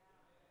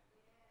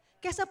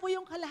 Kesa po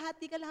yung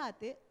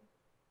kalahati-kalahati.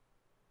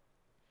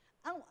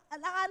 Ang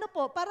ano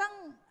po,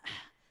 parang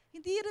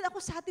hindi rin ako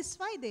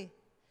satisfied eh.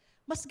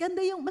 Mas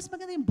maganda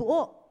yung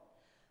buo.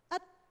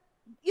 At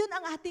yun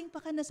ang ating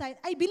pakanasayan.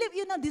 I believe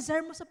yun ang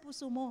desire mo sa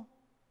puso mo.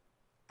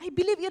 I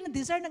believe yun ang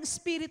desire ng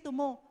espiritu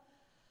mo.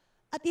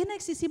 At yun ang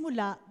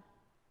nagsisimula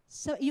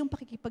sa iyong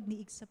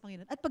pakikipagniig sa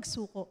Panginoon at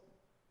pagsuko.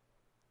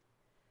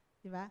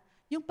 Di ba?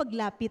 Yung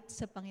paglapit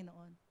sa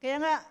Panginoon. Kaya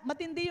nga,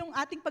 matindi yung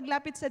ating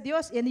paglapit sa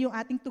Diyos, yan yung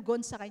ating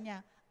tugon sa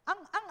Kanya.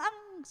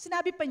 Ang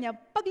sinabi pa niya,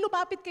 pag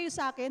lumapit kayo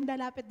sa akin,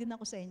 lalapit din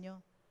ako sa inyo.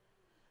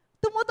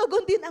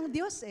 Tumutugon din ang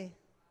Diyos eh.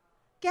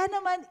 Kaya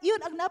naman,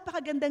 yun ang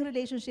napakagandang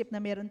relationship na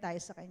meron tayo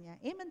sa Kanya.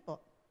 Amen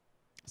po.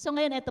 So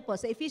ngayon, ito po,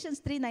 sa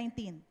Ephesians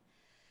 3:19.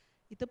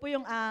 Ito po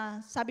yung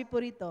sabi po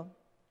rito,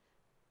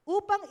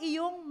 upang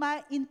iyong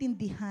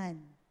maintindihan,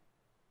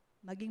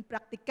 maging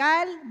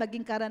praktikal,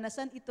 maging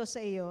karanasan ito sa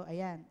iyo,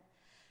 ayan,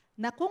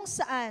 na kung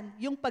saan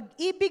yung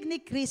pag-ibig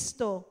ni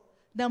Kristo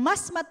na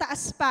mas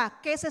mataas pa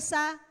kaysa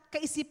sa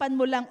kaisipan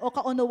mo lang o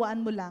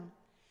kaunawaan mo lang,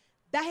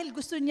 dahil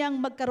gusto niyang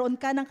magkaroon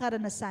ka ng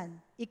karanasan,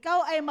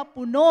 ikaw ay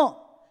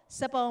mapuno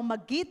sa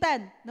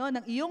pamamagitan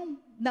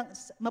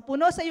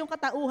mapuno sa iyong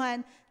katauhan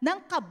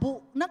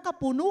ng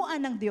kapunuan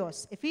ng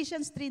Diyos.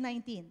 Ephesians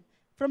 3:19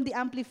 from the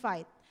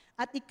Amplified.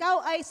 At ikaw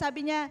ay,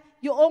 sabi niya,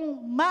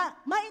 yung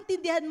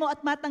maintindihan mo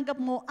at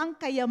matanggap mo ang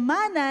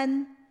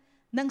kayamanan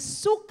ng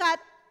sukat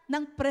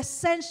ng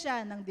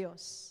presensya ng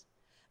Diyos.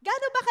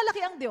 Gaano ba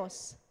kalaki ang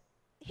Diyos?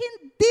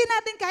 Hindi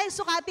natin kayang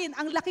sukatin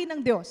ang laki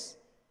ng Diyos.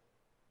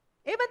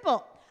 Amen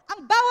po. Ang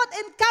bawat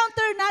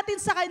encounter natin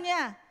sa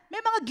Kanya,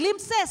 may mga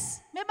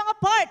glimpses, may mga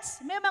parts,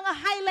 may mga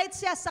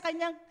highlights siya sa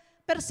Kanyang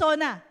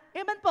persona.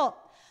 Amen po.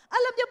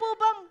 Alam niyo po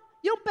bang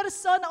yung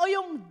persona o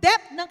yung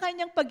depth ng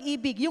Kanyang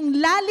pag-ibig, yung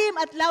lalim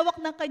at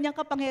lawak ng Kanyang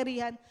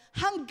kapangyarihan,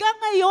 hanggang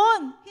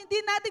ngayon, hindi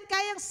natin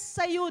kayang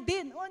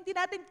sayudin o hindi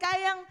natin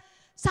kayang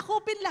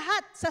sakupin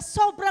lahat sa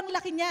sobrang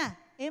laki niya.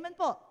 Amen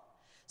po.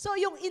 So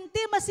yung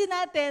intimacy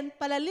natin,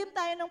 palalim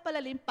tayo ng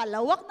palalim,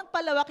 palawak ng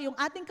palawak yung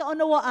ating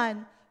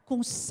kaunawaan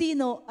kung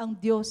sino ang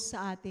Diyos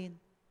sa atin.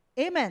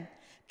 Amen.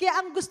 Kaya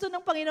ang gusto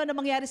ng Panginoon na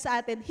mangyari sa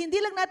atin, hindi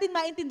lang natin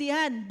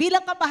maintindihan bilang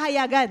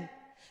kapahayagan,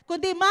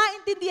 kundi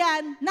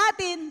maintindihan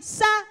natin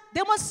sa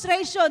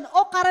demonstration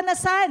o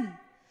karanasan.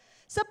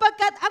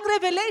 Sapagkat ang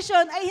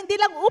revelation ay hindi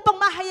lang upang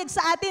mahayag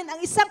sa atin ang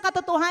isang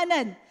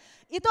katotohanan.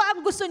 Ito ang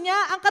gusto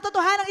niya, ang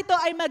katotohanan ito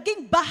ay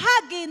maging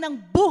bahagi ng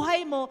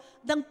buhay mo,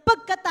 ng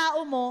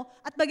pagkatao mo,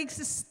 at maging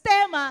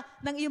sistema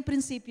ng iyong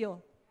prinsipyo.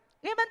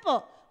 Amen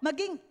po,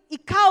 maging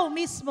ikaw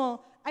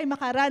mismo ay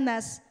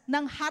makaranas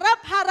ng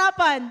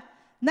harap-harapan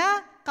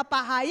na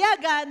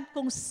kapahayagan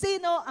kung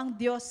sino ang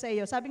Diyos sa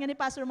iyo. Sabi nga ni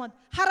Pastor Mont,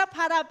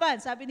 harap-harapan.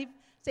 Sabi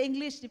sa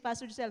English ni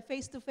Pastor Giselle,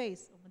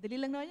 face-to-face. Madali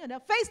lang naman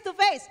yun.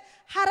 Face-to-face,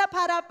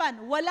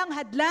 harap-harapan. Walang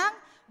hadlang,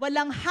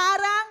 walang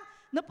harang,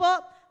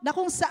 na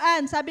kung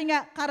saan, sabi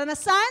nga,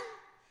 karanasan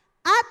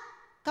at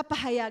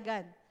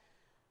kapahayagan.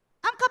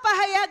 Ang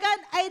kapahayagan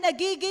ay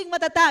nagiging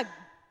matatag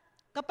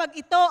kapag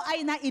ito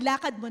ay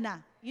nailakad mo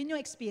na. Yun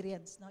yung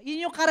experience. No?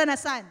 Yun yung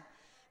karanasan.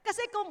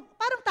 Kasi kung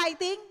parang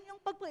tithing,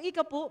 yung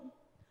pagpaika po,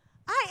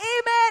 ay,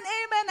 amen,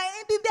 amen.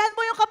 Naiintindihan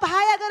mo yung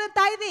kapahayagan ng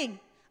tithing.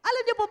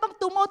 Alam niyo po bang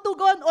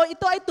tumutugon o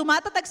ito ay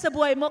tumatatag sa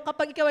buhay mo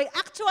kapag ikaw ay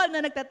actual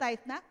na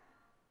nagtatithe na?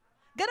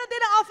 Ganon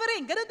din ang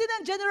offering, ganon din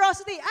ang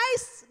generosity. Ay,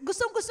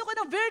 gustong-gusto ko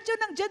ng virtue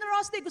ng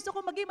generosity. Gusto ko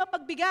maging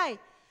mapagbigay.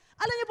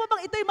 Alam niyo po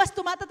bang ito ay mas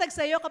tumatatag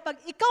sa iyo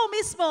kapag ikaw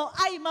mismo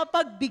ay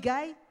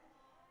mapagbigay?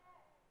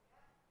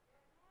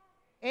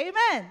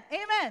 Amen,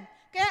 amen.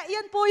 Kaya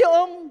yan po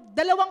yung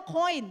dalawang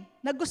coin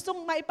na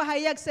gustong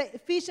maipahayag sa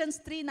Ephesians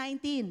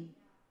 3:19.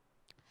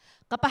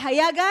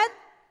 Kapahayagan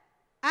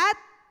at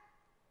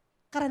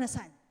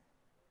karanasan.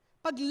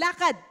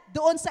 Paglakad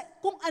doon sa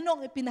kung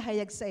anong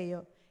ipinahayag sa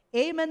iyo.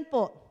 Amen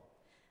po.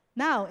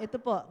 Now, ito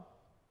po.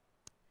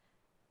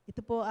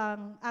 Ito po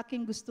ang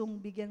aking gustong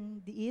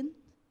bigyan diin.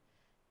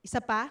 Isa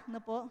pa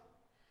na po.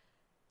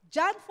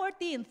 John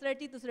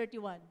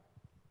 14:30-31.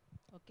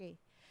 Okay.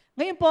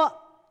 Ngayon po,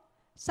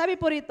 sabi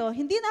po rito,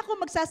 hindi na ako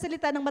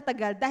magsasalita ng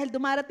matagal dahil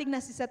dumarating na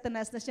si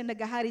Satanas na siyang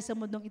naghahari sa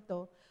mundong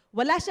ito.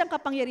 Wala siyang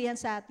kapangyarihan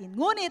sa atin.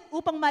 Ngunit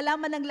upang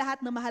malaman ng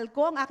lahat na mahal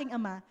ko ang aking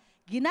Ama,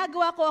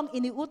 ginagawa ko ang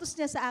iniutos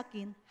niya sa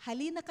akin,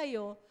 halina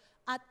kayo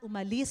at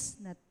umalis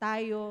na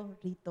tayo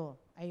rito.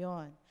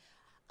 Ayon.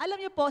 Alam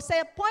niyo po, sa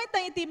point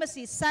ng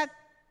intimacy, sa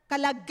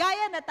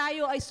kalagayan na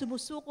tayo ay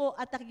sumusuko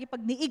at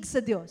nakikipagniig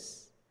sa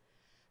Diyos,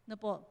 na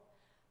po,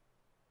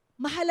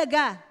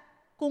 mahalaga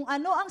kung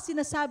ano ang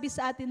sinasabi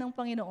sa atin ng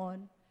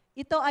Panginoon,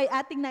 ito ay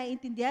ating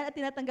naiintindihan at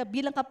tinatanggap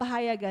bilang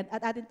kapahayagan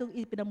at ating itong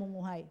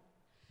ipinamumuhay.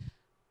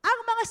 Ang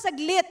mga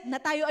saglit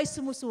na tayo ay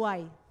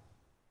sumusuway,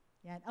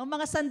 yan, ang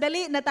mga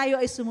sandali na tayo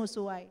ay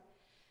sumusuway,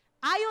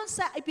 ayon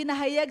sa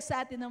ipinahayag sa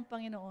atin ng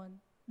Panginoon,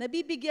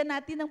 nabibigyan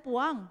natin ng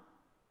puwang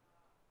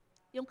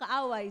yung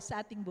kaaway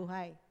sa ating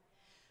buhay.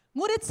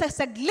 Ngunit sa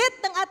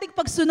saglit ng ating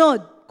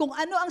pagsunod, kung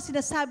ano ang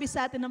sinasabi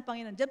sa atin ng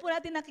Panginoon, diyan po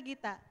natin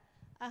nakikita,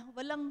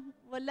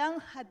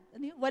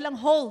 walang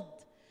hold,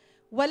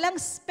 walang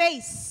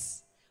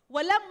space,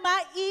 walang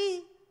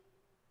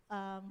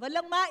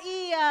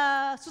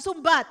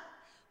susumbat,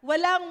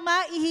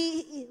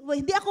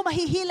 hindi ako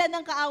mahihila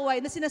ng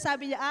kaaway na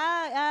sinasabi niya,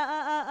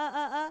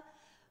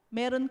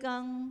 meron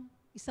kang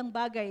isang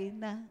bagay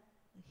na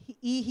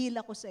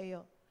ihila ko sa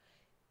iyo.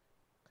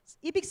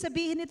 Ibig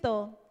sabihin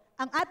nito,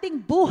 ang ating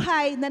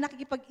buhay na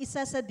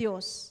nakikipag-isa sa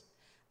Diyos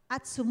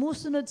at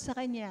sumusunod sa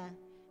Kanya,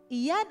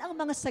 iyan ang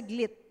mga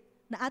saglit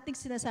na ating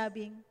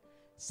sinasabing,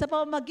 sa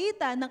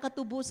pamamagitan ng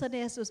katubusan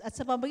ni Jesus at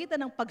sa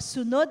pamamagitan ng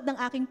pagsunod ng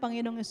aking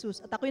Panginoong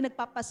Jesus at ako'y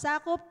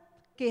nagpapasakop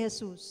kay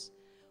Jesus,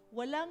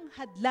 walang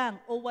hadlang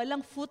o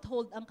walang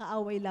foothold ang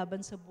kaaway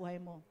laban sa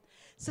buhay mo.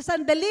 Sa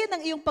sandali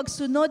ng iyong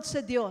pagsunod sa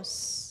Diyos,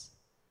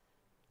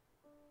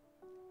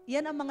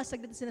 yan ang mga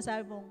saglit na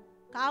sinasabi mong,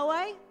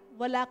 kaaway,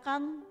 wala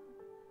kang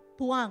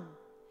puwang.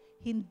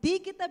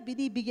 Hindi kita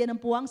binibigyan ng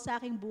puwang sa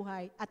aking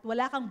buhay at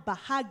wala kang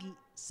bahagi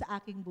sa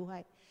aking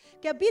buhay.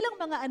 Kaya bilang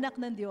mga anak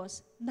ng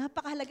Diyos,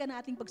 napakahalaga ng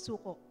ating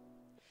pagsuko.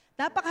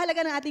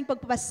 Napakahalaga ng ating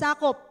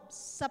pagpapasakop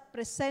sa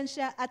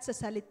presensya at sa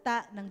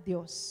salita ng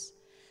Diyos.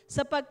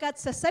 Sapagkat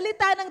sa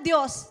salita ng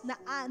Diyos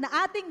na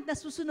ating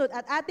nasusunod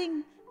at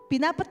ating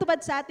pinapatubad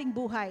sa ating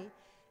buhay,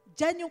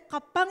 dyan yung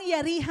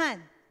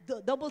kapangyarihan,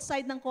 double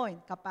side ng coin,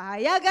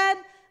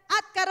 kapahayagan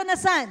at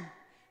karanasan,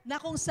 na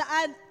kung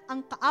saan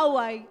ang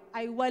kaaway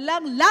ay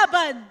walang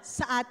laban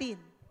sa atin.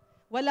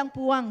 Walang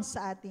puwang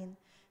sa atin.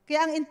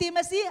 Kaya ang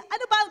intimacy,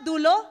 ano ba ang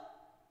dulo?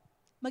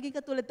 Maging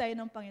katulad tayo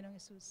ng Panginoong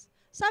Hesus.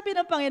 Sabi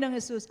ng Panginoong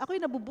Hesus,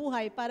 ako'y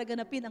nabubuhay para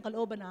ganapin ang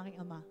kalooban ng aking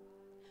Ama.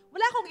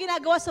 Wala akong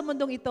ginagawa sa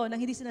mundong ito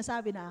nang hindi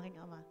sinasabi ng aking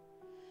Ama.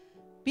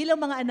 Bilang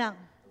mga anak,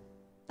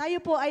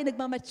 tayo po ay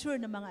nagmamature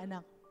ng mga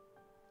anak.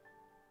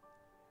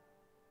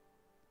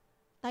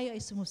 Tayo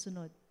ay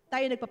sumusunod.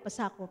 Tayo ay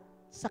nagpapasakop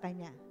sa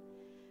Kanya.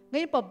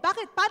 Ngayon po,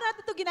 paano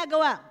natin ito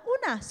ginagawa?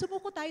 Una,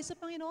 sumuko tayo sa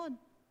Panginoon.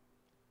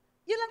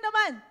 Yun lang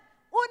naman.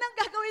 Unang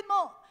gagawin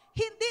mo,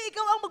 hindi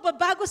ikaw ang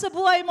magbabago sa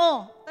buhay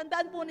mo.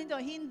 Tandaan po ninyo,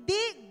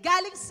 hindi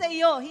galing sa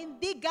iyo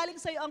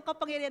ang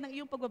kapangyarihan ng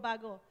iyong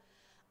pagbabago.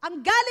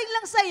 Ang galing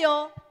lang sa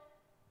iyo,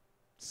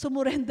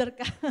 Sumurrender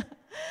ka.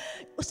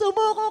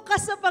 Sumuko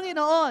ka sa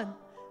Panginoon.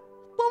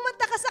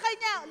 Pumunta ka sa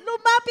Kanya.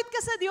 Lumapit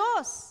ka sa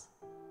Diyos.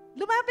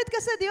 Lumapit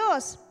ka sa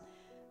Diyos.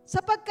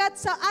 Sapagkat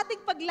sa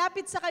ating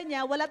paglapit sa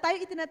Kanya, wala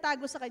tayong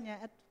itinatago sa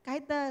Kanya. At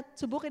kahit na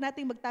subukin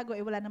nating magtago,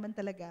 wala naman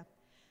talaga.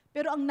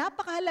 Pero ang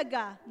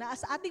napakahalaga na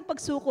sa ating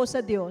pagsuko sa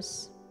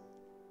Diyos,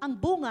 ang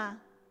bunga,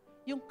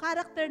 yung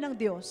character ng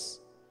Diyos,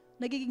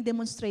 nagiging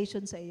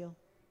demonstration sa iyo.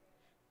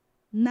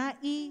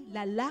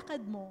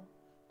 Nailalakad mo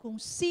kung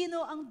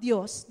sino ang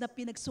Diyos na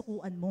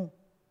pinagsukuan mo.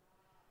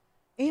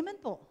 Amen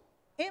po.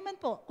 Amen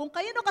po. Kung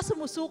kayo ka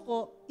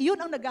sumusuko, iyon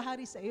ang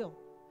naghahari sa iyo.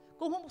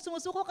 Kung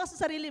sumusuko ka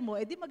sa sarili mo,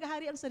 edi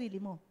maghahari ang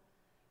sarili mo.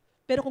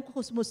 Pero kung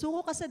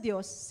sumusuko ka sa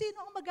Diyos,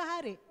 sino ang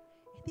maghahari?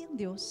 Edi ang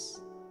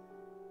Diyos.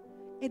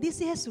 Edi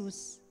si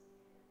Jesus.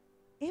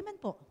 Amen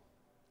po.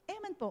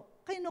 Amen po.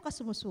 Kayo ka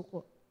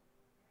sumusuko.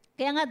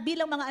 Kaya nga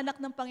bilang mga anak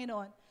ng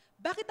Panginoon,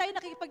 bakit tayo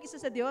nakikipag-isa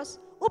sa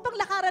Diyos? Upang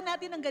lakaran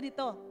natin ang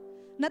ganito.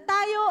 Na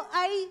tayo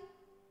ay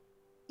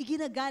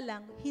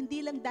iginagalang,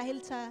 hindi lang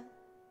dahil sa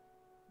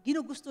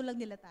ginugusto lang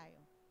nila tayo.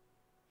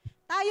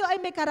 Tayo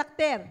ay may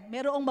karakter,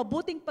 mayroong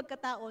mabuting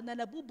pagkatao na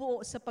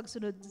nabubuo sa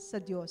pagsunod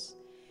sa Diyos.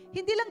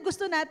 Hindi lang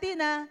gusto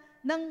natin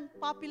ng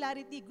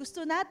popularity,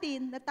 gusto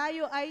natin na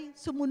tayo ay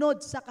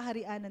sumunod sa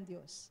kaharian ng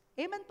Diyos.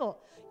 Amen po.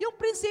 Yung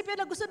prinsipyo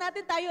na gusto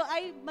natin tayo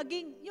ay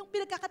maging yung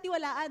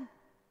pinagkakatiwalaan.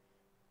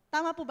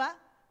 Tama po ba?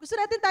 Gusto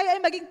natin tayo ay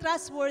maging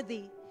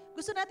trustworthy.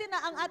 Gusto natin na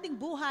ang ating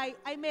buhay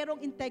ay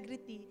mayroong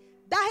integrity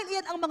dahil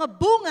iyan ang mga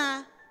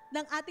bunga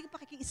ng ating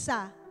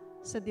pakikiisa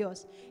sa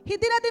Diyos.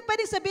 Hindi natin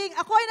pwedeng sabihin,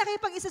 ako ay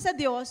nakipag-isa sa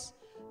Diyos,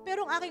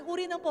 pero ang aking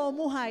uri ng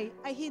pamumuhay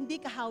ay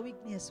hindi kahawig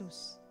ni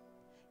Jesus.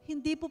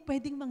 Hindi po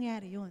pwedeng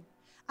mangyari yon.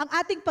 Ang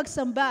ating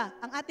pagsamba,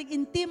 ang ating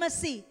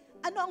intimacy,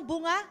 ano ang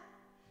bunga?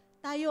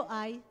 Tayo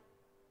ay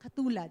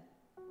katulad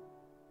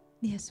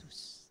ni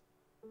Jesus.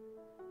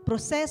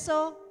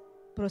 Proseso,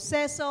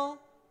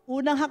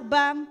 unang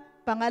hakbang,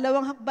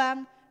 pangalawang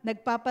hakbang,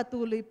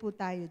 nagpapatuloy po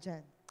tayo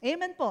dyan.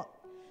 Amen po.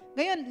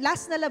 Ngayon,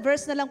 last na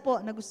verse na lang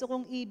po na gusto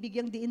kong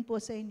ibigyang diin po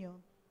sa inyo.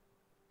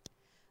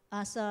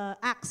 Sa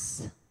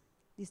Acts.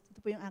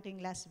 Ito po yung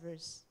aking last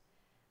verse.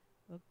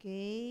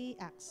 Okay,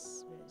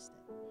 Acts. Where is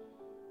that?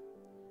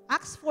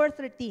 Acts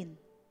 4:13.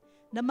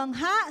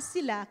 Namangha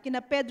sila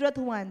kina Pedro at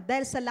Juan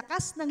dahil sa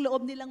lakas ng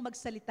loob nilang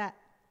magsalita.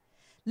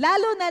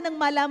 Lalo na nang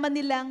malaman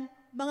nilang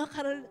mga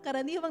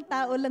karaniwang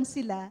tao lang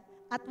sila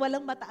at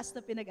walang mataas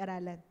na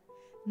pinag-aralan.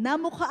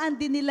 Namukhaan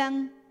din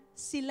nilang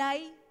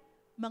sila'y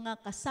mga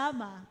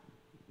kasama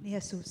ni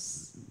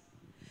Jesus.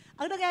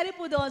 Ang nangyari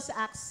po doon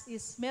sa Acts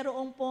is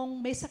merong pong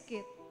may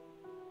sakit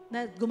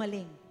na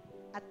gumaling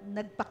at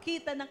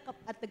nagpakita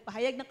at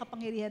nagpahayag ng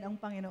kapangyarihan ang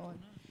Panginoon.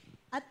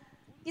 At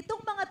itong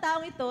mga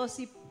taong ito,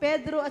 si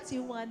Pedro at si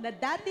Juan, na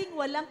dating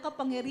walang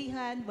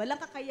kapangyarihan, walang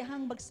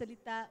kakayahang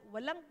magsalita,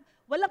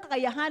 walang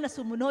kakayahan na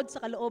sumunod sa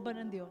kalooban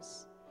ng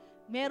Diyos.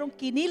 Merong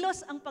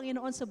kinilos ang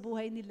Panginoon sa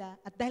buhay nila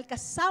at dahil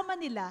kasama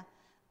nila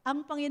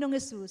ang Panginoong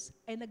Yesus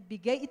ay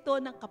nagbigay ito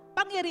ng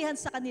kapangyarihan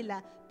sa kanila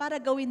para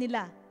gawin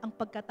nila ang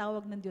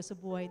pagkatawag ng Diyos sa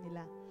buhay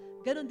nila.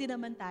 Ganon din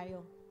naman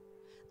tayo.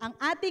 Ang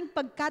ating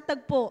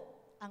pagkatagpo,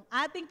 ang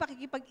ating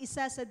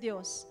pakikipag-isa sa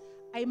Diyos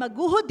ay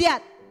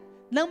maghuhudyat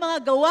ng mga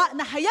gawa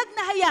na hayag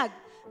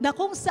na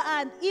kung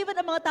saan even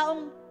ang mga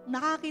taong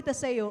nakakita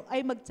sa iyo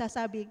ay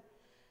magsasabing,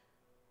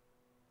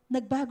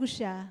 nagbago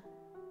siya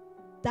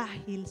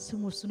dahil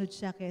sumusunod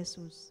siya kay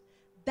Jesus.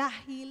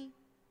 Dahil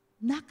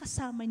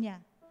nakasama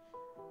niya.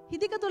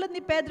 Hindi katulad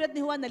ni Pedro at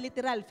ni Juan na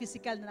literal,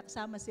 physical na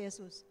nakasama si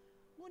Jesus.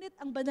 Ngunit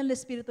ang banal na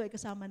Espiritu ay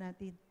kasama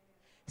natin.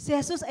 Si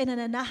Jesus ay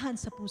nananahan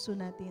sa puso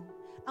natin.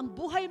 Ang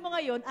buhay mo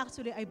ngayon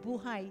actually ay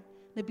buhay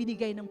na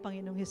binigay ng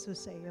Panginoong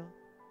Jesus sa iyo.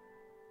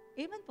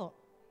 Amen po.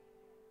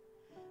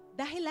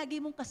 Dahil lagi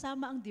mong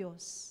kasama ang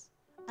Diyos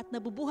at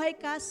nabubuhay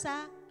ka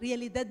sa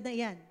realidad na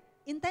yan,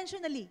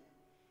 intentionally,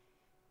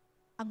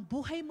 ang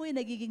buhay mo ay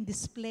nagiging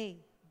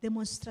display,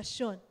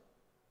 demonstrasyon.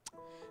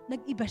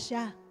 Nag-iba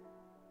siya.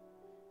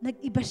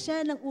 Nag-iba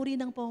siya ng uri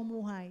ng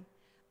pamumuhay.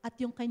 At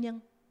yung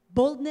kanyang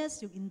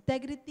boldness, yung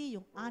integrity,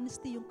 yung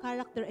honesty, yung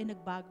character ay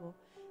nagbago.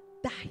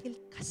 Dahil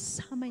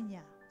kasama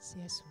niya si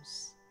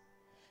Jesus.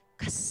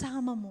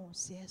 Kasama mo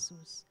si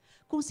Jesus.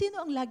 Kung sino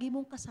ang lagi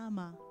mong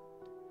kasama,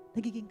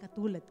 nagiging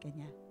katulad ka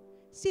niya.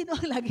 Sino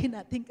ang lagi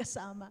nating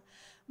kasama?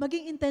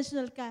 Maging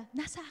intentional ka,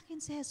 nasa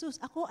akin si Jesus,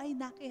 ako ay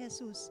na kay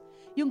Jesus.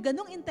 Yung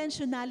ganong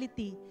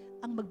intentionality,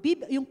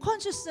 yung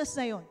consciousness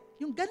na yon,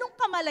 yung ganong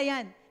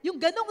kamalayan, yung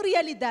ganong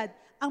realidad,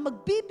 ang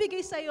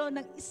magbibigay sa iyo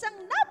ng isang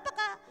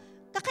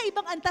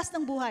kakaibang antas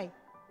ng buhay.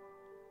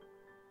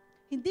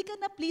 Hindi ka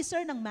na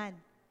pleaser ng man.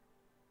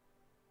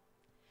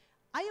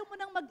 Ayaw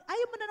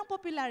mo na ng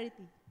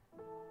popularity.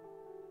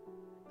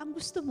 Ang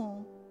gusto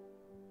mo,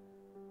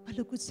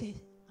 malugod sa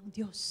ang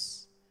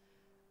Diyos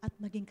at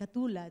maging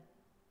katulad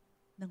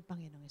ng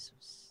Panginoong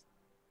Yesus.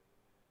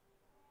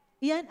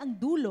 Iyan ang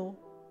dulo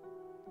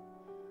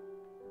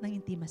ng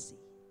intimacy.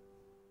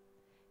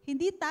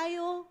 Hindi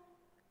tayo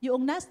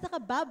yung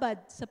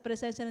nakababad sa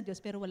presensya ng Diyos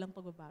pero walang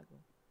pagbabago.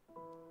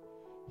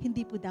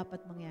 Hindi po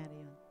dapat mangyari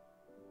yun.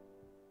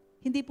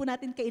 Hindi po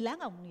natin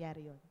kailangan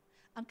mangyari yon.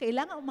 Ang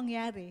kailangan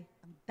mangyari,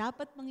 ang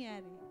dapat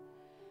mangyari,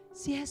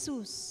 si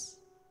Jesus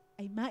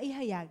ay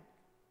maihayag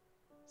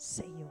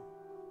sa iyo.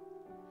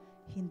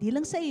 Hindi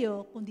lang sa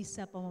iyo, kundi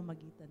sa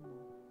pamamagitan mo.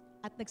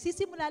 At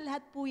nagsisimula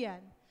lahat po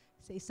yan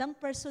sa isang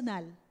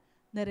personal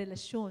na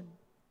relasyon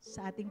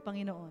sa ating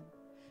Panginoon.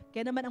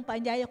 Kaya naman ang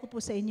paanyaya ko po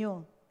sa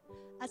inyo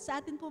at sa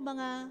atin po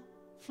mga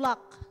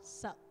flock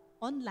sa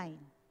online,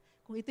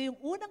 kung ito yung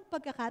unang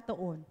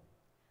pagkakataon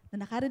na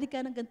nakarinig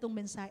ka ng ganitong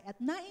mensahe at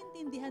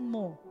naintindihan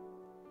mo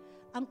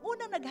ang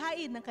unang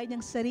naghain ng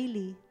kanyang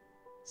sarili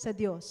sa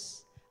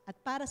Diyos at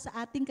para sa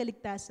ating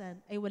kaligtasan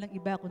ay walang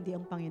iba kundi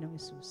ang Panginoong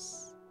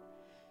Hesus.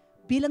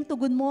 Bilang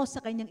tugon mo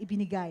sa kanyang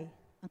ibinigay,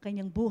 ang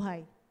kanyang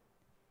buhay,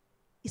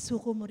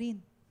 isuko mo rin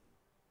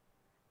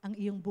ang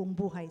iyong buong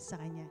buhay sa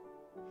kanya.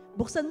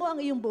 Buksan mo ang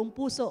iyong buong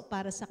puso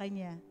para sa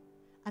kanya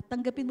at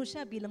tanggapin mo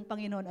siya bilang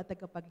Panginoon at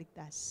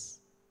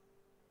tagapagligtas.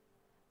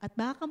 At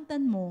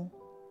makakamtan mo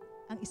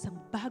ang isang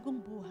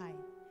bagong buhay,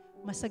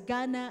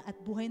 masagana at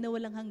buhay na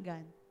walang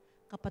hanggan,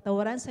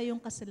 kapatawaran sa iyong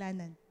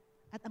kasalanan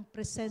at ang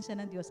presensya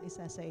ng Diyos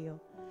isa sa iyo.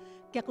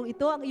 Kaya kung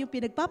ito ang iyong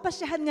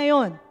pinagpapasyahan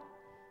ngayon,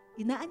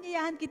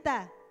 inaanyayahan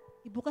kita,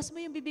 ibukas mo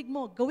yung bibig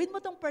mo, gawin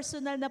mo tong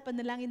personal na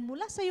panalangin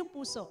mula sa iyong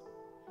puso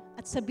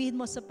at sabihin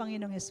mo sa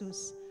Panginoong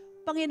Hesus,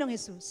 Panginoong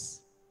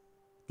Hesus,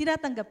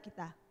 tinatanggap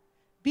kita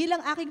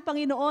bilang aking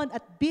Panginoon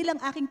at bilang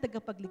aking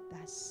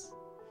tagapagligtas.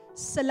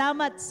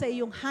 Salamat sa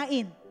iyong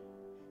hain.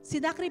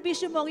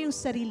 Sinakripisyo mo ang iyong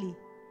sarili.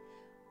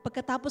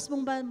 Pagkatapos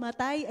mong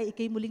matay ay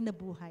ikay muling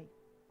nabuhay.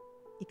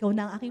 Ikaw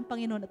na ang aking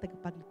Panginoon at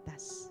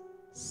tagapagligtas.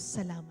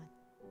 Salamat.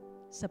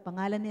 Sa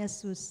pangalan ni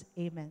Jesus,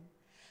 Amen.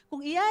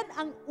 Kung iyan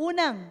ang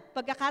unang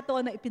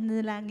pagkakataon na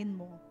ipinanalangin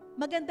mo,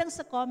 magandang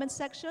sa comment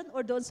section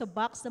or doon sa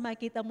box na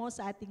makikita mo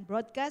sa ating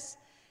broadcast,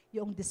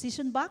 yung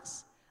decision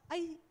box,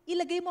 ay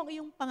ilagay mo ang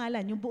iyong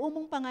pangalan, yung buong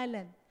mong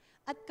pangalan.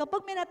 At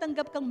kapag may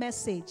natanggap kang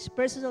message,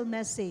 personal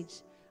message,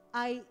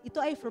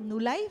 ito ay from New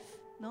Life,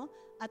 no?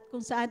 At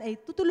kung saan ay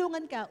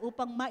tutulungan ka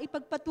upang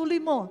maipagpatuloy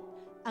mo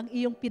ang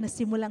iyong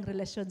pinasimulang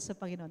relasyon sa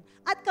Panginoon.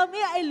 At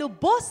kami ay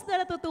lubos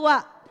na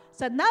natutuwa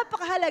sa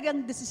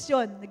napakahalagang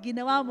desisyon na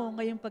ginawa mo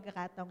ngayong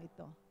pagkakataong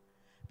ito.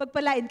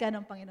 Pagpalain ka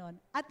ng Panginoon.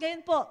 At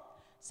ngayon po,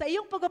 sa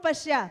iyong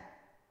pagpapasya,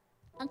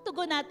 ang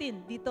tugon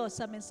natin dito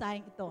sa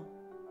mensaheng ito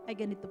ay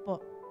ganito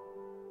po.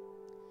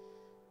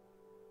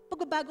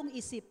 Pagbabagong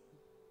isip.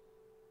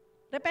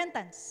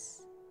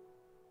 Repentance.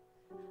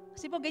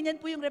 Kasi po, ganyan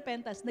po yung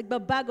repentance.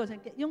 Nagbabago.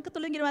 Yung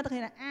katulad ng ginawa natin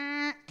kanina,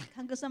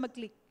 hanggang sa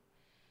mag-click.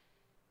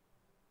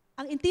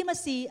 Ang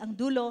intimacy, ang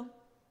dulo,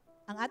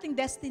 ang ating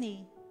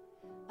destiny,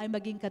 ay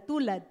maging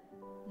katulad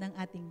ng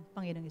ating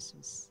Panginoong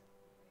Hesus.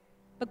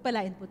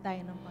 Pagpalain po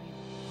tayo ng Panginoon.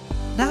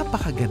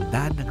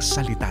 Napakaganda ng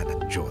salita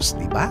ng Diyos,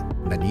 di ba?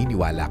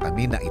 Naniniwala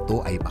kami na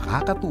ito ay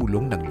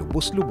makakatulong ng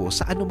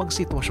lubos-lubos sa anumang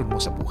sitwasyon mo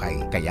sa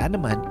buhay. Kaya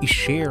naman,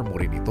 i-share mo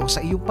rin ito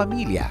sa iyong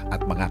pamilya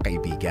at mga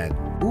kaibigan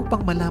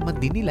upang malaman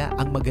din nila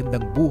ang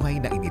magandang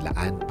buhay na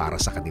inilaan para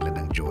sa kanila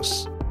ng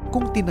Diyos.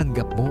 Kung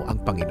tinanggap mo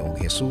ang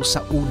Panginoong Hesus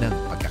sa unang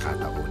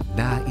pagkakataon,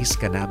 nais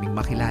ka naming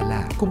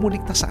makilala.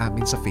 Kumunikta sa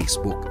amin sa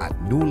Facebook at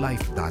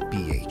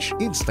newlife.ph,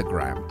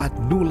 Instagram at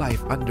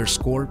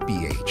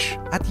newlife_ph,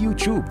 at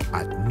YouTube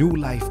at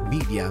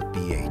newlifemediaph.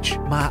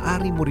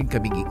 Maaari mo rin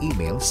kaming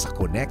i-email sa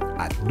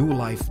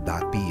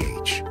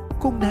connect@newlife.ph.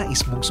 Kung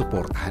nais mong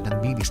suportahan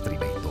ang ministry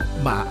na ito,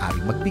 maaari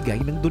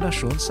magbigay ng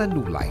donasyon sa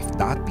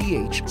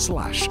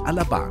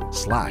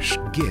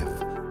newlife.ph/alabang/give.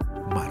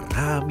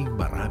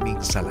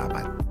 Maraming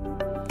salamat.